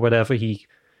creature, or whatever. He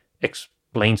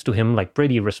explains to him, like,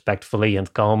 pretty respectfully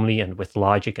and calmly and with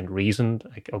logic and reason,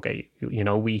 like, okay,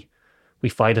 we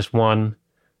fight as one.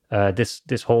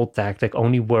 This whole tactic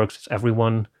only works if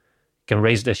everyone can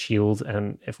raise their shield,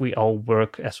 and if we all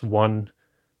work as one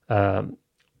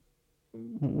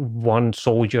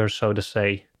soldier, so to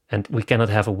say, and we cannot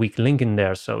have a weak link in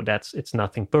there. So it's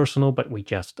nothing personal, but we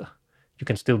just you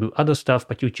can still do other stuff,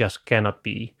 but you just cannot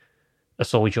be a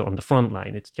soldier on the front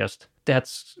line. It's just,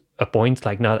 that's a point.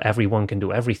 Like, not everyone can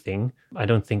do everything. I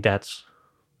don't think that's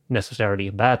necessarily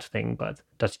a bad thing, but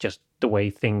that's just the way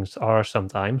things are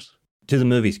sometimes. To the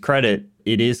movie's credit,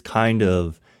 it is kind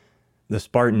of the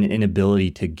Spartan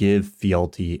inability to give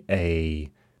Phealty a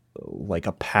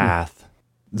path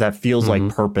that feels like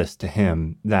purpose to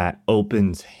him, that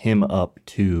opens him up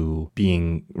to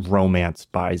being romanced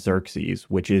by Xerxes,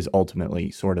 which is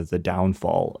ultimately sort of the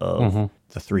downfall of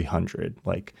the 300.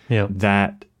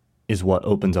 That is what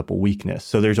opens up a weakness.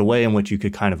 So there's a way in which you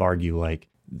could kind of argue, like,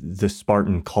 the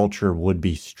Spartan culture would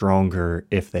be stronger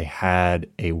if they had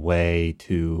a way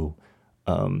to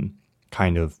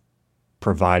kind of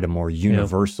provide a more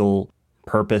universal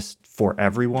purpose for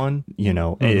everyone.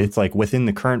 It's like, within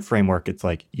the current framework, it's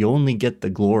like, you only get the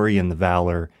glory and the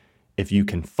valor if you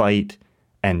can fight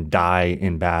and die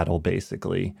in battle,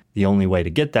 basically. The only way to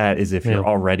get that is if you're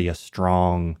already a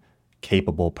strong,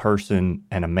 capable person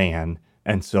and a man.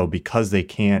 And so because they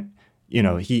can't,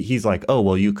 he's like, oh,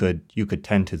 well, you could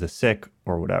tend to the sick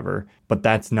or whatever, but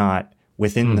that's not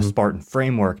within the Spartan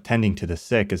framework. Tending to the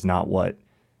sick is not what,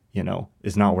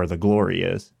 is not where the glory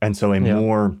is. And so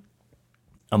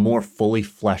a more fully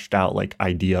fleshed out, like,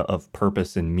 idea of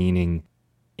purpose and meaning,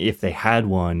 if they had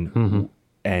one,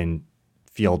 and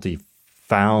Phealty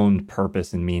found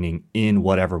purpose and meaning in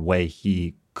whatever way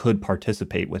he could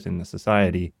participate within the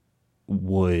society,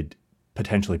 would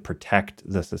potentially protect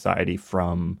the society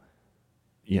from,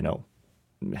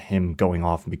 him going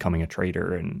off and becoming a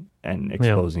traitor and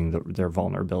exposing their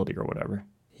vulnerability or whatever.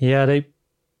 Yeah, they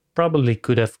probably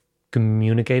could have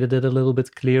communicated it a little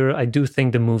bit clearer. I do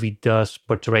think the movie does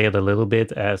portray it a little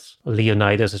bit as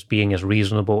Leonidas as being as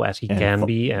reasonable as he can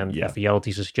be, and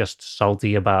Ephialtes is just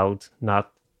salty about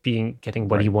not getting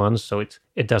what he wants. So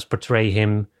it does portray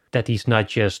him that he's not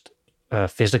just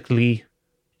physically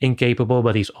incapable,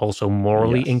 but he's also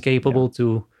morally Yes, incapable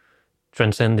to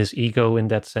transcend his ego in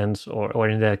that sense, or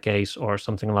in that case, or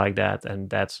something like that. And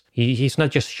that's he's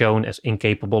not just shown as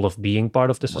incapable of being part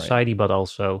of the Right. society, but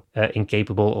also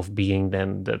incapable of being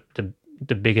then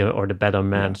the bigger or the better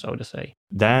man, so to say.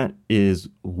 That is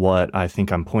what I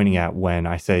think I'm pointing at when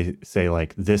I say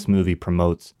like this movie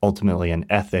promotes ultimately an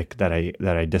ethic that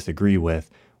I disagree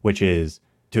with, which is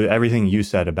to everything you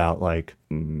said about like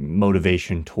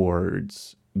motivation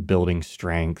towards building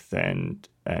strength and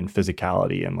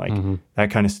physicality and like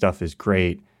that kind of stuff is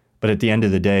great. But at the end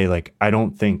of the day, like, I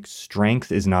don't think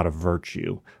strength is not a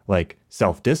virtue. Like,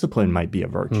 self-discipline might be a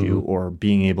virtue, or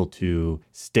being able to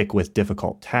stick with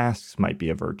difficult tasks might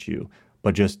be a virtue.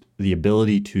 But just the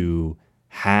ability to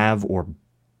have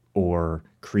or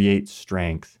create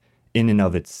strength in and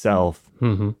of itself,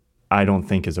 I don't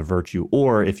think is a virtue.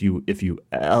 Or if you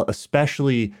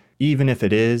especially, even if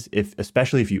it is,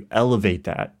 especially if you elevate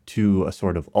that to a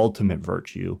sort of ultimate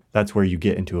virtue, that's where you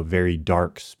get into a very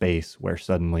dark space where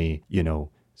suddenly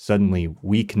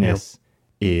weakness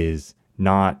is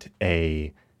not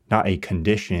a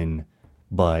condition,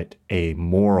 but a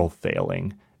moral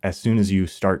failing. As soon as you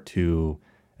start to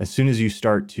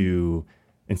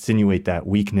insinuate that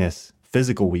weakness,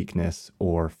 physical weakness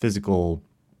or physical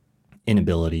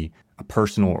inability, a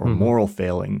personal or moral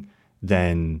failing,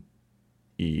 then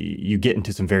you get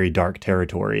into some very dark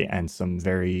territory, and some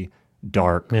very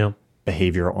dark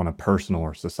behavior on a personal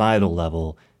or societal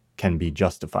level can be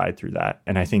justified through that.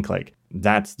 And I think like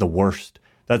that's the worst.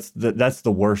 That's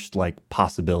the worst like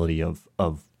possibility of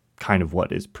kind of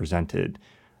what is presented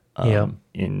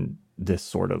in this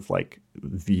sort of like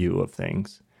view of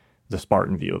things, the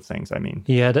Spartan view of things. I mean,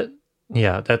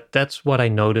 that's what I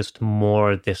noticed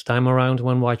more this time around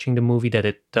when watching the movie, that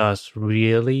it does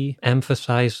really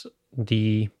emphasize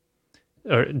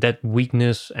that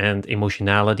weakness and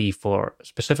emotionality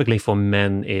specifically for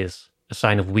men is a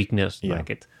sign of weakness. Like,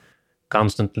 it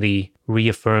constantly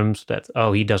reaffirms that,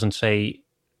 he doesn't say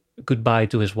goodbye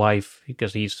to his wife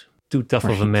because he's too tough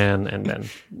of a man. And then,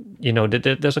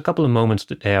 there's a couple of moments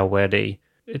there where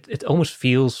it almost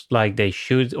feels like they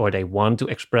should or they want to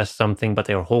express something, but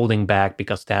they're holding back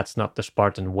because that's not the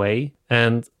Spartan way.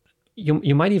 And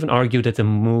you might even argue that the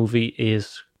movie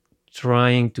is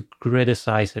trying to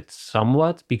criticize it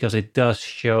somewhat, because it does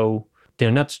show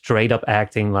they're not straight up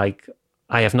acting like,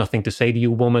 I have nothing to say to you,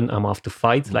 woman, I'm off to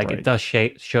fight. Like, it does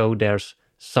show there's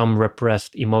some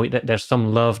repressed there's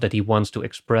some love that he wants to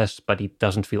express, but he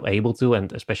doesn't feel able to.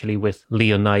 And especially with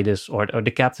Leonidas, or the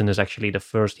captain is actually the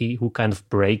first who kind of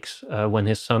breaks when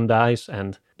his son dies.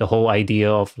 And the whole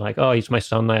idea of like, he's my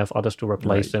son, I have others to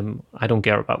replace him, I don't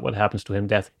care about what happens to him,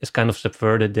 that is kind of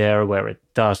subverted there, where it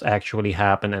does actually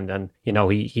happen. And then,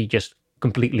 he just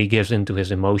completely gives into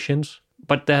his emotions.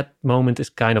 But that moment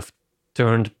is kind of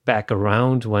turned back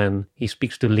around when he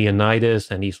speaks to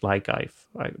Leonidas, and he's like,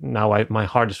 my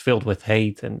heart is filled with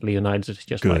hate. And Leonidas is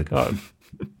just like,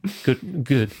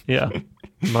 good, yeah,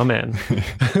 my man.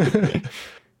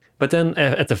 But then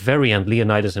at the very end,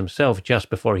 Leonidas himself, just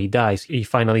before he dies, he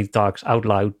finally talks out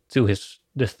loud to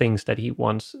the things that he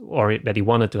wants, or that he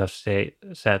wanted to have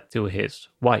said to his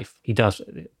wife. He does.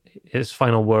 His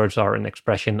final words are an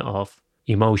expression of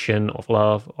emotion, of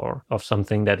love, or of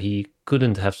something that he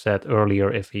couldn't have said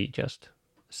earlier if he just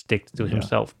sticked to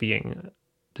himself being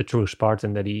the true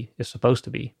Spartan that he is supposed to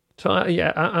be. So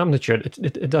I'm not sure.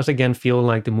 It does again feel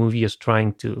like the movie is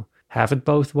trying to have it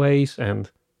both ways, and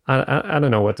I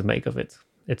don't know what to make of it.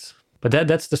 But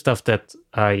that's the stuff that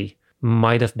I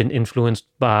might have been influenced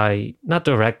by, not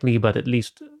directly, but at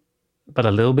least, but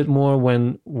a little bit more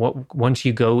once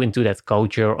you go into that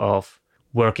culture of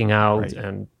working out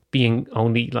and being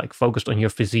only like focused on your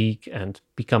physique and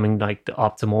becoming like the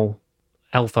optimal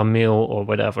alpha male or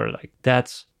whatever. Like,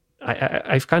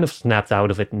 I've kind of snapped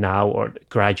out of it now, or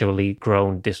gradually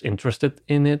grown disinterested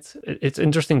in it. It's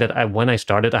interesting that when I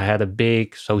started, I had a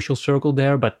big social circle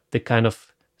there, but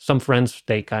some friends,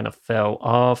 they kind of fell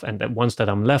off. And the ones that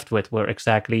I'm left with were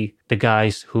exactly the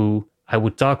guys who I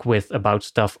would talk with about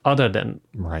stuff other than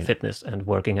fitness and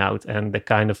working out. And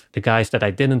the guys that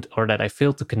I didn't, or that I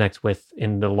failed to connect with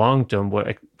in the long term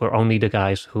were only the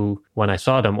guys who, when I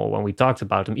saw them or when we talked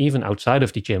about them, even outside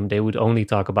of the gym, they would only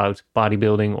talk about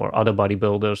bodybuilding or other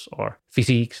bodybuilders or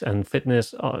physiques and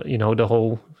fitness, the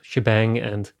whole shebang.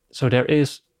 And so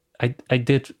I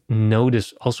did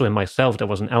notice also in myself, there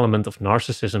was an element of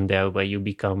narcissism there, where you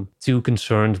become too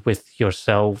concerned with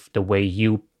yourself, the way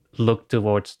you look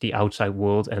towards the outside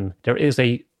world. And there is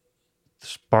a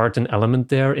Spartan element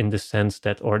there, in the sense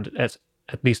that, or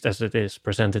at least as it is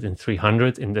presented in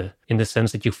 300, in the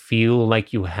sense that you feel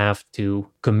like you have to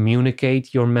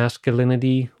communicate your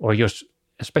masculinity, or your,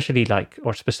 especially like,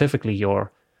 or specifically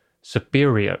your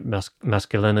superior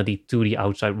masculinity to the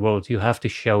outside world. You have to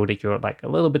show that you're like a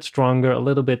little bit stronger, a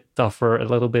little bit tougher, a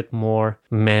little bit more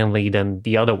manly than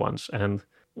the other ones. And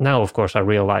now, of course, I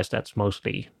realize that's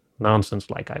mostly nonsense.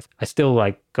 Like I still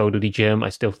like go to the gym. I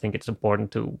still think it's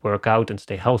important to work out and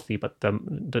stay healthy, but the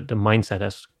mindset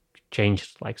has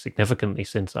changed like significantly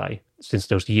since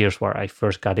those years where I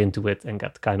first got into it and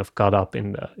got kind of caught up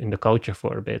in the culture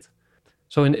for a bit.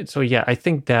 So yeah, I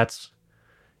think that's,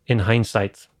 in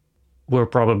hindsight, were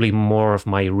probably more of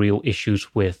my real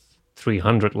issues with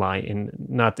 300 lie, in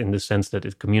not in the sense that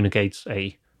it communicates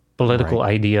a political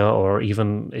idea or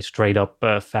even a straight up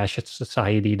fascist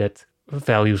society that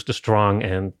values the strong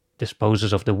and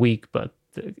disposes of the weak, but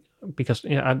because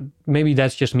maybe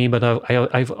that's just me, but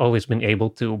I've always been able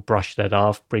to brush that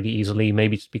off pretty easily.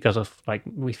 Maybe it's because of, like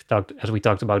we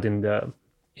talked about in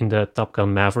the Top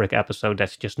Gun Maverick episode,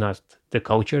 that's just not the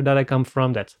culture that I come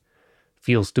from. That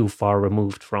feels too far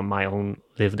removed from my own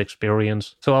lived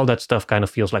experience. So all that stuff kind of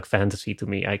feels like fantasy to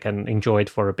me. I can enjoy it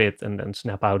for a bit and then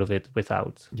snap out of it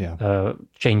without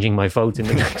changing my vote in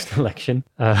the next election.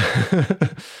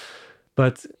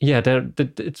 But yeah,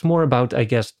 it's more about, I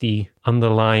guess, the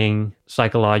underlying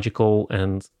psychological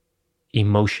and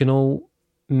emotional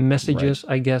messages,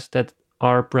 I guess, that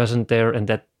are present there and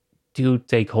that do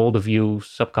take hold of you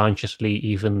subconsciously,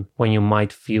 even when you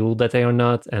might feel that they are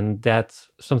not. And that's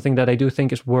something that I do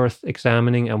think is worth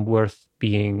examining and worth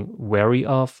being wary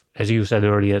of. As you said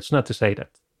earlier, it's not to say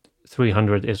that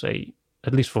 300 is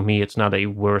at least for me, it's not a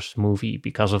worse movie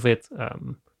because of it.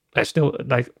 I still,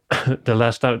 like, the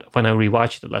last time when I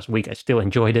rewatched it last week, I still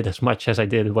enjoyed it as much as I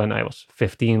did when I was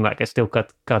 15. Like, I still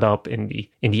got caught up in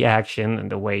the action and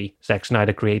the way Zack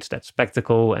Snyder creates that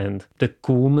spectacle and the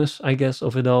coolness, I guess,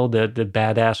 of it all, the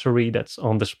badassery that's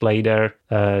on display there.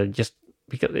 Just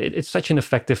because it's such an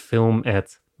effective film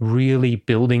at really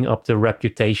building up the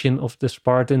reputation of the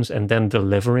Spartans and then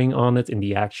delivering on it in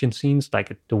the action scenes.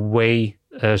 Like, the way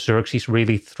Xerxes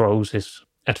really throws his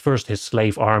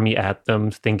slave army at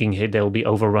them, thinking, hey, they'll be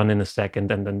overrun in a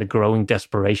second, and then the growing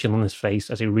desperation on his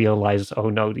face as he realizes, oh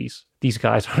no, these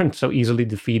guys aren't so easily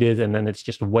defeated, and then it's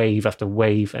just wave after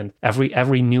wave, and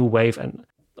every new wave. And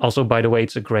also, by the way,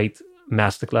 it's a great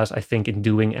masterclass, I think, in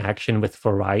doing action with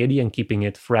variety and keeping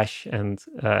it fresh and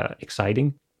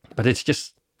exciting. But it's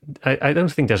just, I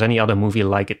don't think there's any other movie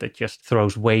like it that just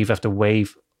throws wave after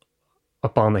wave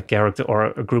upon a character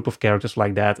or a group of characters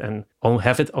like that, and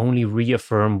have it only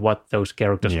reaffirm what those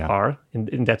characters are.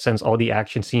 In that sense, all the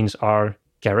action scenes are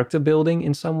character building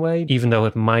in some way, even though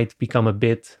it might become a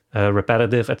bit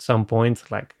repetitive at some point.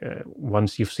 Like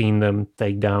once you've seen them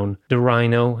take down the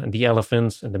rhino and the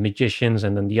elephants and the magicians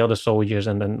and then the other soldiers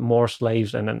and then more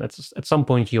slaves, and then at some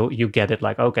point you get it,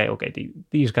 like, okay,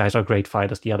 these guys are great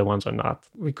fighters, the other ones are not.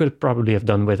 We could probably have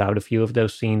done without a few of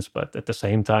those scenes, but at the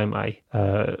same time,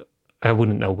 I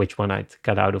wouldn't know which one I'd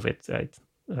cut out of it.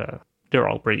 They're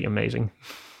all pretty amazing.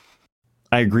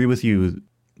 I agree with you,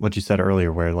 what you said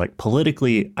earlier, where like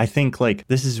politically, I think like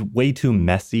this is way too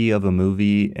messy of a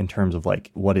movie in terms of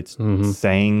like what it's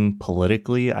saying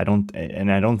politically. I don't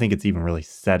think it's even really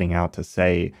setting out to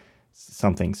say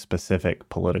something specific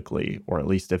politically, or at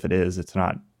least if it is, it's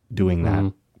not doing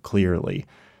that clearly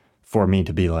for me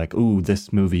to be like, ooh,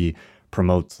 this movie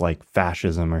promotes like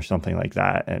fascism or something like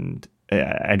that. And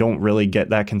I don't really get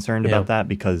that concerned about that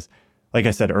because, like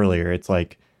I said earlier, it's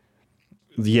like,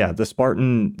 yeah, the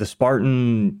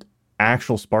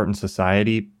actual Spartan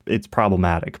society, it's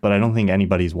problematic, but I don't think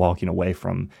anybody's walking away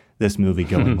from this movie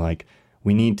going like,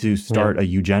 we need to start a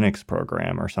eugenics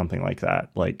program or something like that,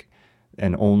 like,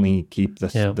 and only keep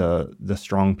the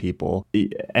strong people.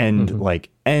 And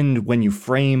and when you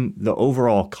frame the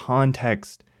overall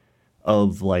context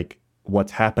of like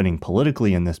what's happening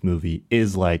politically in this movie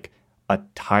is like a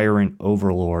tyrant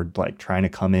overlord like trying to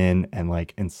come in and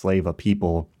like enslave a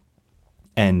people.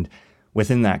 And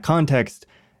within that context,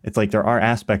 it's like there are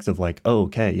aspects of like, oh,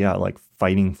 okay, yeah, like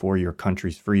fighting for your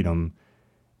country's freedom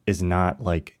is not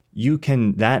like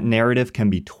that narrative can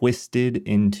be twisted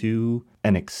into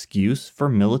an excuse for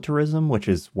militarism, which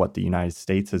is what the United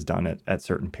States has done at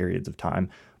certain periods of time.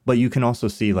 But you can also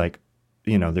see like,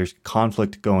 you know, there's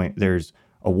conflict there's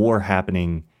a war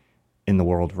happening in the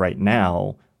world right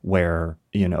now where,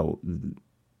 you know,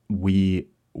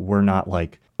 we're not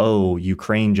like, oh,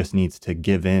 Ukraine just needs to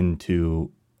give in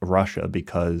to Russia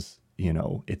because, you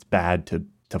know, it's bad to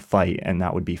fight and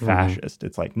that would be fascist.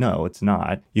 It's like, no, it's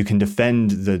not. You can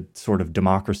defend the sort of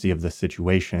democracy of the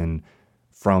situation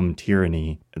from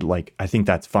tyranny, like, I think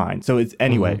that's fine. So it's,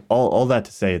 anyway, all that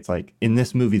to say, it's like, in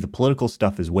this movie, the political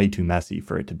stuff is way too messy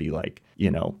for it to be like,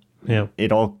 you know,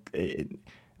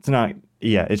 it's not,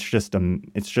 yeah, it's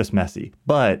just messy.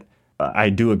 But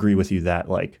I do agree with you that,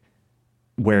 like,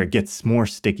 where it gets more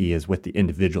sticky is with the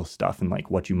individual stuff and like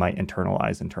what you might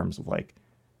internalize in terms of like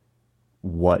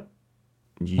what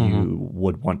you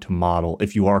would want to model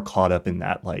if you are caught up in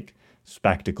that like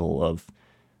spectacle of,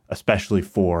 especially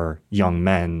for young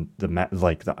men,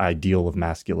 like the ideal of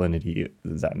masculinity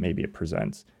that maybe it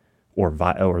presents, or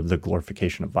the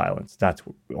glorification of violence. That's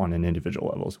on an individual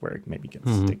level is where it maybe gets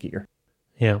stickier.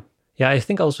 Yeah. I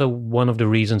think also one of the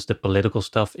reasons the political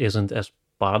stuff isn't as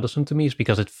bothersome to me is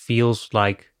because it feels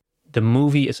like the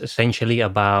movie is essentially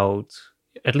about,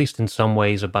 at least in some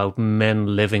ways, about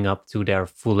men living up to their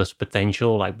fullest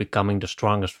potential, like becoming the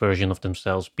strongest version of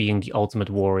themselves, being the ultimate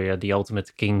warrior, the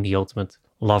ultimate king, the ultimate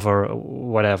lover,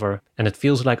 whatever. And it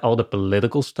feels like all the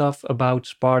political stuff about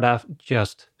Sparta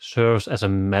just serves as a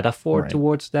metaphor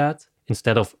towards that,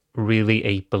 instead of really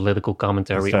a political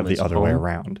commentary. Instead of the other way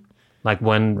around. Like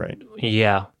when,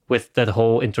 with that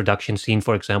whole introduction scene,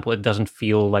 for example, it doesn't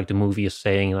feel like the movie is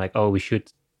saying like, oh, we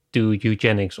should do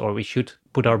eugenics or we should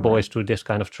put our boys through this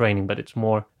kind of training. But it's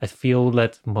more, I feel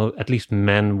that at least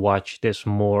men watch this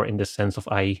more in the sense of,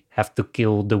 I have to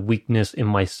kill the weakness in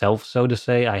myself, so to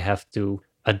say. I have to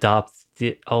adopt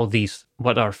all these,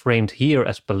 what are framed here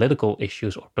as political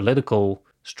issues or political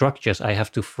structures. I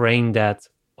have to frame that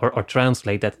or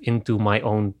translate that into my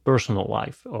own personal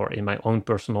life or in my own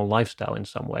personal lifestyle in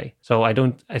some way. So I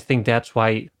think that's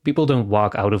why people don't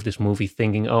walk out of this movie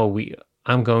thinking,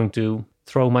 I'm going to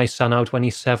throw my son out when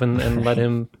he's 7 and let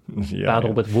him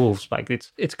battle with wolves. Like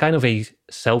it's kind of a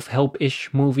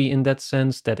self-help-ish movie in that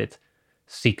sense, that it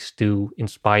seeks to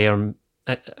inspire,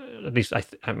 at least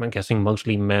I'm guessing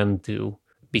mostly men, to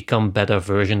become better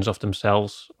versions of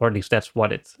themselves, or at least that's what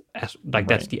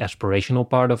that's the aspirational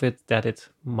part of it, that it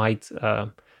might, I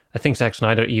think Zack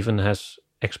Snyder even has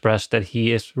expressed that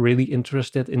he is really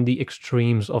interested in the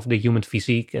extremes of the human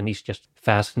physique, and he's just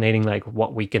fascinating like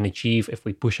what we can achieve if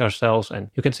we push ourselves.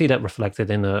 And you can see that reflected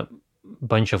in a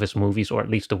bunch of his movies, or at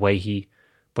least the way he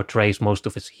portrays most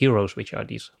of his heroes, which are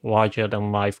these larger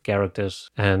than life characters,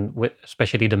 and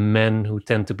especially the men who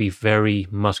tend to be very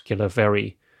muscular,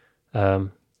 very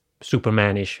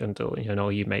Superman-ish, until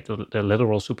he made the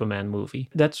literal Superman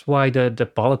movie. That's why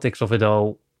the politics of it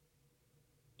all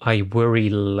I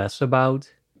worry less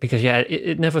about, because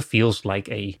it never feels like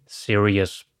a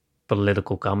serious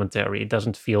political commentary. It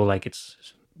doesn't feel like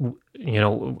it's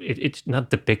it's not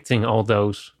depicting all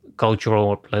those cultural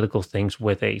or political things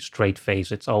with a straight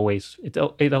face. It always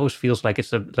feels like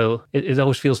it's it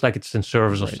always feels like it's in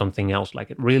service of something else.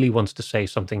 Like it really wants to say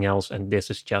something else, and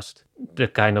this is just the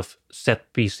kind of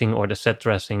set piecing or the set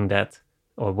dressing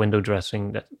or window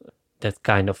dressing that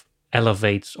kind of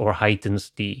elevates or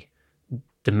heightens the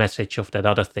message of that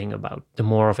other thing, about the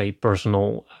more of a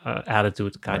personal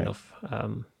attitude kind of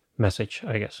message,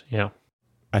 I guess. Yeah.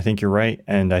 I think you're right.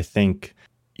 And I think,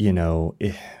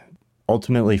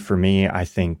 ultimately for me, I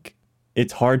think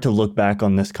it's hard to look back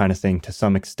on this kind of thing to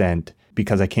some extent,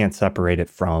 because I can't separate it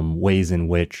from ways in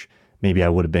which maybe I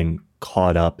would have been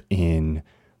caught up in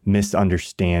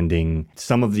misunderstanding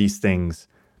some of these things.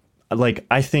 Like,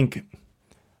 I think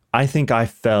I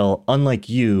fell, unlike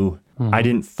you, I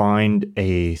didn't find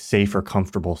a safe or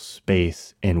comfortable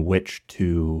space in which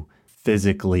to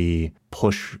physically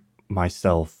push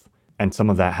myself. And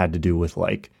some of that had to do with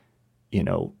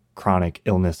chronic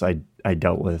illness I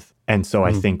dealt with. And so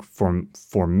I think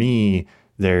for me,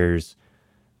 there's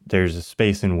a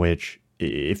space in which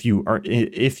if you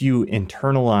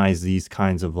internalize these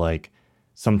kinds of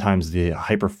sometimes the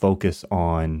hyper focus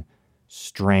on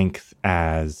strength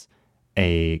as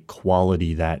a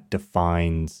quality that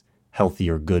defines healthy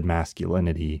or good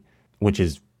masculinity, which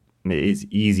is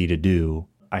easy to do,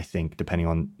 I think, depending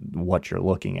on what you're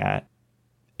looking at.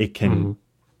 It can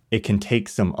take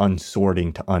some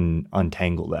unsorting to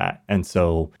untangle that. And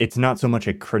so it's not so much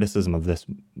a criticism of this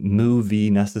movie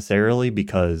necessarily,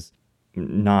 because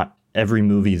not every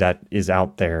movie that is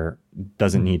out there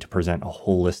doesn't need to present a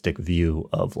holistic view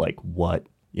of what,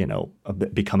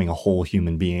 becoming a whole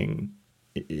human being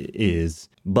is.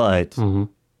 But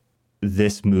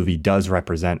this movie does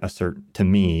represent a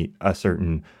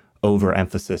certain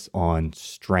overemphasis on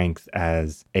strength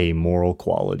as a moral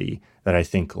quality that I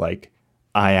think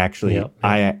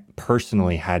I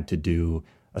personally had to do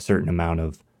a certain amount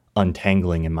of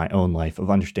untangling in my own life, of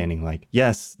understanding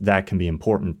yes, that can be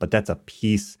important, but that's a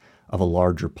piece of a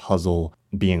larger puzzle,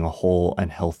 being a whole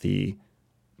and healthy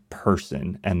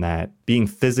person, and that being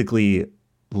physically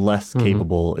less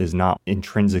capable is not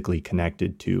intrinsically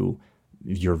connected to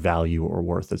your value or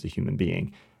worth as a human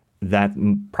being. That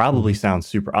probably sounds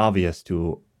super obvious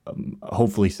to,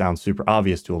 hopefully sounds super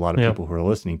obvious to a lot of people who are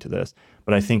listening to this.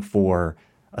 But I think for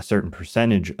a certain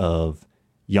percentage of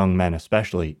young men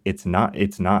especially, it's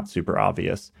not super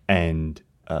obvious. And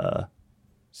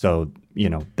so,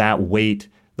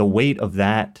 the weight of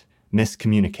that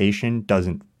miscommunication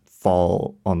doesn't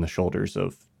fall on the shoulders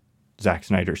of Zack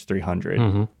Snyder's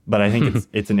 300. But I think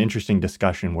it's an interesting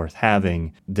discussion worth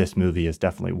having. This movie is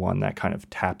definitely one that kind of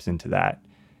taps into that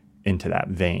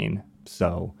vein.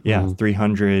 So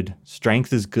 300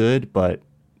 strength is good, but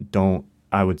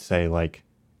I would say like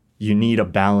you need a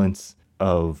balance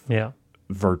of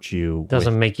virtue.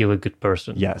 Doesn't make you a good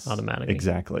person. Yes, automatically.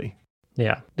 Exactly.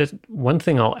 Yeah. There's one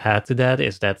thing I'll add to that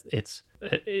is that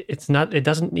it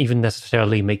doesn't even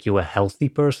necessarily make you a healthy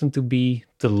person to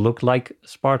look like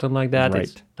Spartan like that. Right.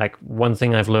 It's like one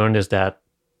thing I've learned is that,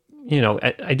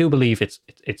 I do believe it's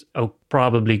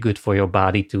probably good for your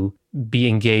body to be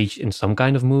engaged in some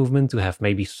kind of movement, to have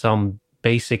maybe some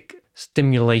basic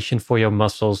stimulation for your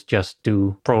muscles just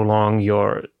to prolong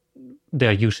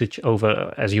their usage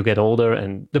over as you get older.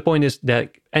 And the point is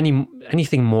that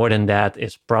anything more than that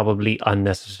is probably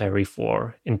unnecessary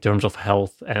in terms of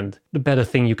health. And the better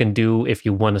thing you can do if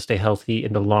you want to stay healthy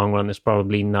in the long run is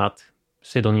probably not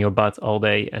sit on your butt all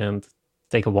day and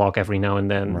take a walk every now and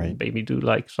then. Right. Maybe do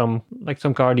some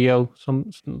cardio,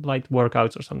 some light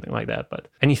workouts or something like that. But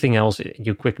anything else,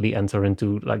 you quickly enter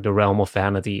into like the realm of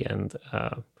vanity and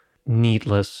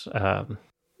needless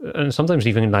and sometimes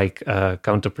even like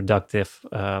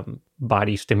counterproductive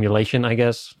body stimulation, I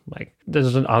guess. Like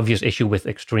there's an obvious issue with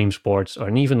extreme sports, or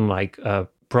even like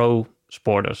pro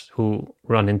sporters who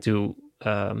run into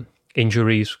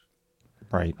injuries,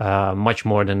 right? Much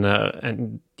more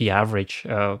than the average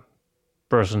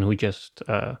person who just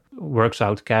works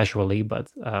out casually.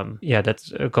 But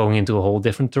that's going into a whole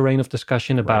different terrain of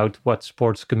discussion about what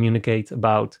sports communicate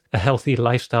about a healthy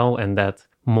lifestyle, and that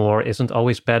more isn't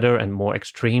always better, and more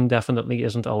extreme definitely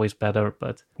isn't always better.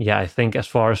 But yeah, I think as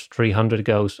far as 300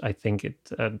 goes, I think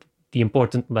the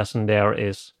important lesson there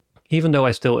is, even though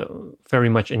I still very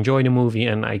much enjoy the movie,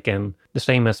 and I can, the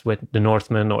same as with The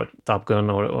Northman or Top Gun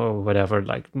or whatever,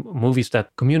 like movies that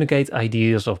communicate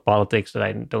ideas of politics that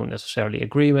I don't necessarily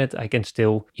agree with, I can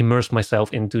still immerse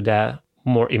myself into that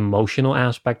more emotional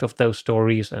aspect of those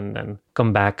stories and then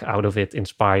come back out of it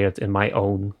inspired in my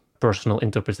own personal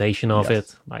interpretation of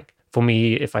it. Like for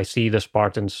me, if I see the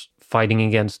Spartans fighting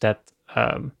against that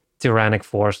tyrannic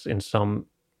force in some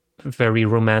very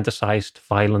romanticized,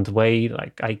 violent way,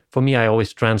 for me, I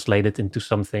always translate it into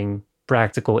something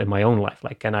practical in my own life.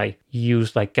 Like, can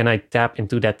I tap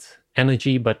into that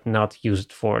energy, but not use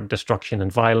it for destruction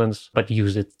and violence, but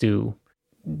use it to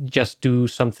just do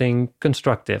something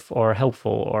constructive or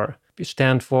helpful, or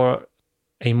stand for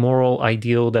a moral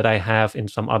ideal that I have in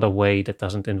some other way that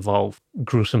doesn't involve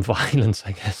gruesome violence,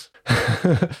 I guess.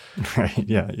 Right.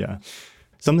 Yeah.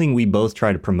 Something we both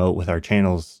try to promote with our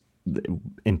channels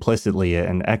implicitly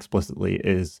and explicitly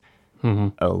is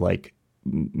like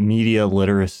media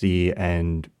literacy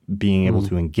and being able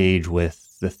to engage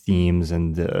with the themes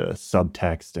and the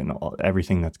subtext and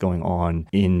everything that's going on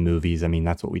in movies. I mean,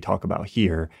 that's what we talk about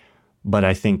here. But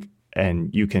I think, and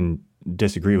you can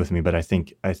disagree with me, but I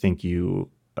think you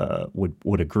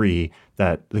would agree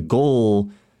that the goal,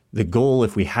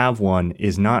 if we have one,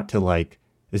 is not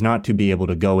to be able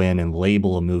to go in and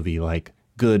label a movie like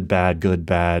good,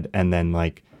 bad, and then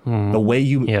like the way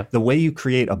you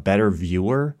create a better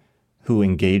viewer who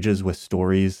engages with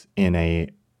stories in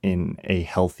a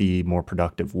healthy, more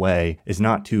productive way is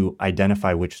not to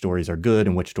identify which stories are good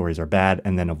and which stories are bad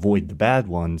and then avoid the bad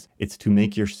ones. It's to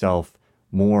make yourself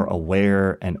more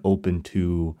aware and open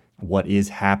to what is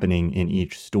happening in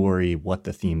each story, what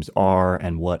the themes are,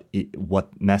 and what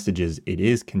messages it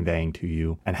is conveying to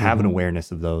you, and have an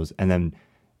awareness of those. And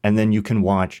then you can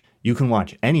watch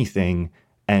anything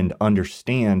and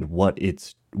understand what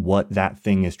that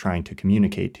thing is trying to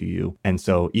communicate to you. And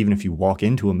so even if you walk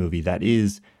into a movie that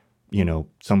is,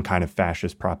 some kind of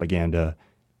fascist propaganda,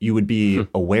 you would be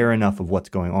aware enough of what's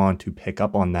going on to pick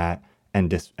up on that and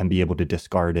be able to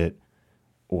discard it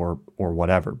or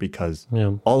whatever, because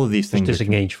all of these things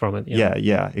disengage from it.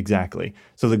 Yeah, exactly.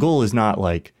 So the goal is not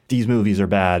like these movies are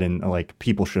bad and like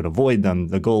people should avoid them.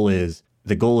 The goal is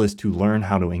to learn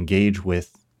how to engage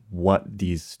with what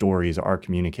these stories are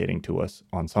communicating to us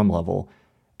on some level.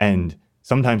 And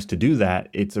sometimes to do that,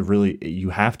 you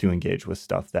have to engage with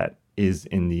stuff that is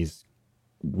in these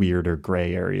weird or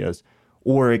gray areas,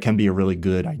 or it can be a really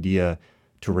good idea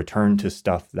to return to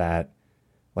stuff that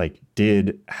like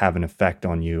did have an effect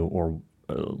on you, or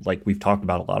like we've talked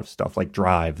about a lot of stuff like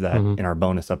Drive that in our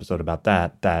bonus episode about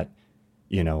that,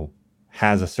 you know,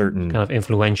 has a certain kind of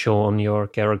influential on your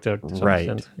character to some right.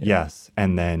 extent. Yes.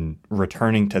 And then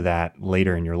returning to that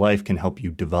later in your life can help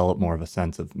you develop more of a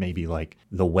sense of maybe like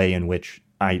the way in which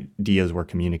ideas were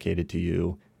communicated to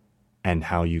you and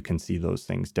how you can see those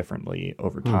things differently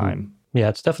over time. Yeah,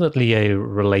 it's definitely a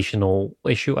relational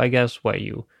issue, I guess, where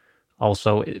you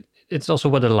also, it's also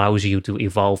what allows you to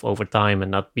evolve over time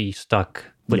and not be stuck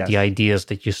with the ideas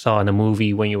that you saw in a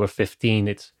movie when you were 15.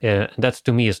 It's that's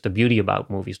to me is the beauty about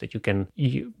movies, that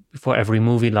for every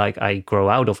movie like I grow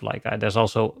out of, like there's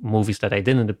also movies that I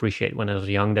didn't appreciate when I was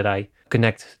young that I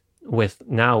connect with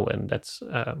now, and that's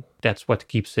what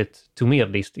keeps it, to me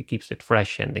at least, it keeps it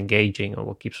fresh and engaging, or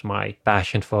what keeps my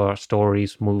passion for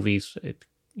stories, movies. It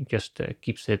just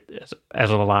keeps it as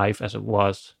alive as it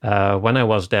was when I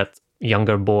was that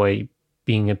younger boy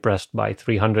being impressed by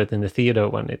 300 in the theater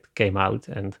when it came out.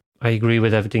 And I agree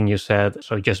with everything you said.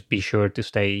 So just be sure to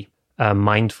stay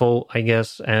mindful, I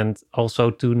guess, and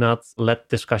also to not let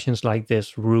discussions like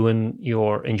this ruin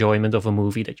your enjoyment of a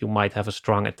movie that you might have a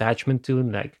strong attachment to.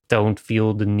 Like, don't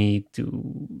feel the need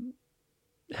to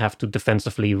have to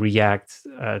defensively react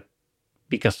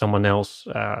because someone else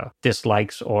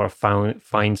dislikes or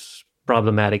finds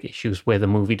problematic issues with a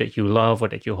movie that you love or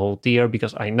that you hold dear,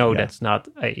 because I know that's not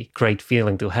a great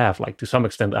feeling to have. Like, to some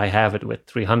extent I have it with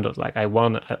 300. Like, I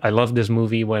loved this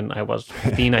movie when I was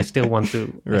 15. I still want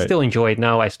to I still enjoy it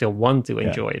now. I still want to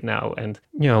enjoy it now. And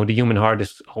you know, the human heart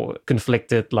is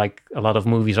conflicted, like a lot of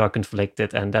movies are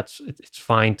conflicted, and it's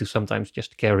fine to sometimes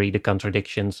just carry the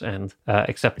contradictions and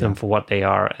accept them for what they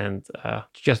are, and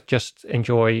just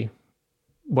enjoy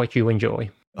what you enjoy.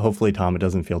 Hopefully, Tom, it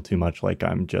doesn't feel too much like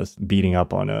I'm just beating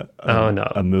up on a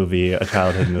movie, a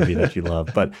childhood movie that you love.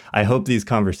 But I hope these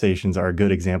conversations are a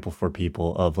good example for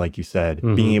people of, like you said,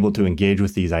 being able to engage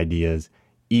with these ideas,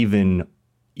 even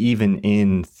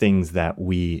in things that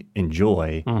we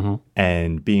enjoy,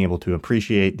 and being able to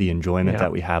appreciate the enjoyment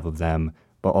that we have of them,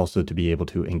 but also to be able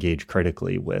to engage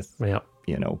critically with,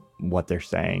 you know, what they're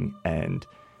saying, and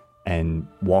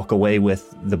walk away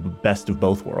with the best of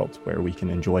both worlds, where we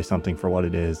can enjoy something for what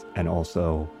it is and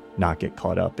also not get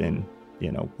caught up in,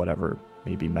 you know, whatever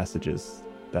maybe messages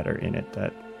that are in it,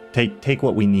 that take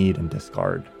what we need and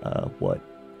discard what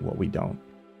we don't.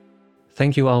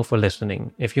 Thank you all for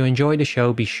listening. If you enjoy the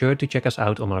show, be sure to check us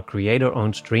out on our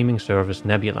creator-owned streaming service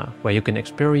Nebula, where you can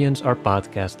experience our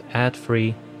podcast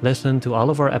ad-free, listen to all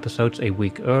of our episodes a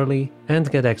week early, and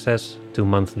get access to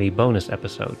monthly bonus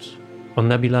episodes. On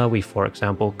Nebula, we, for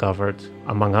example, covered,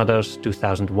 among others,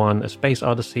 2001: A Space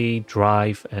Odyssey,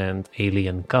 Drive, and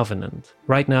Alien Covenant.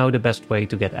 Right now, the best way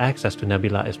to get access to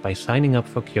Nebula is by signing up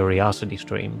for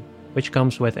CuriosityStream, which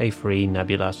comes with a free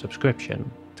Nebula subscription.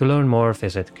 To learn more,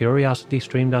 visit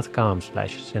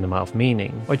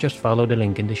curiositystream.com/cinemaofmeaning, or just follow the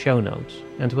link in the show notes.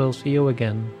 And we'll see you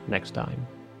again next time.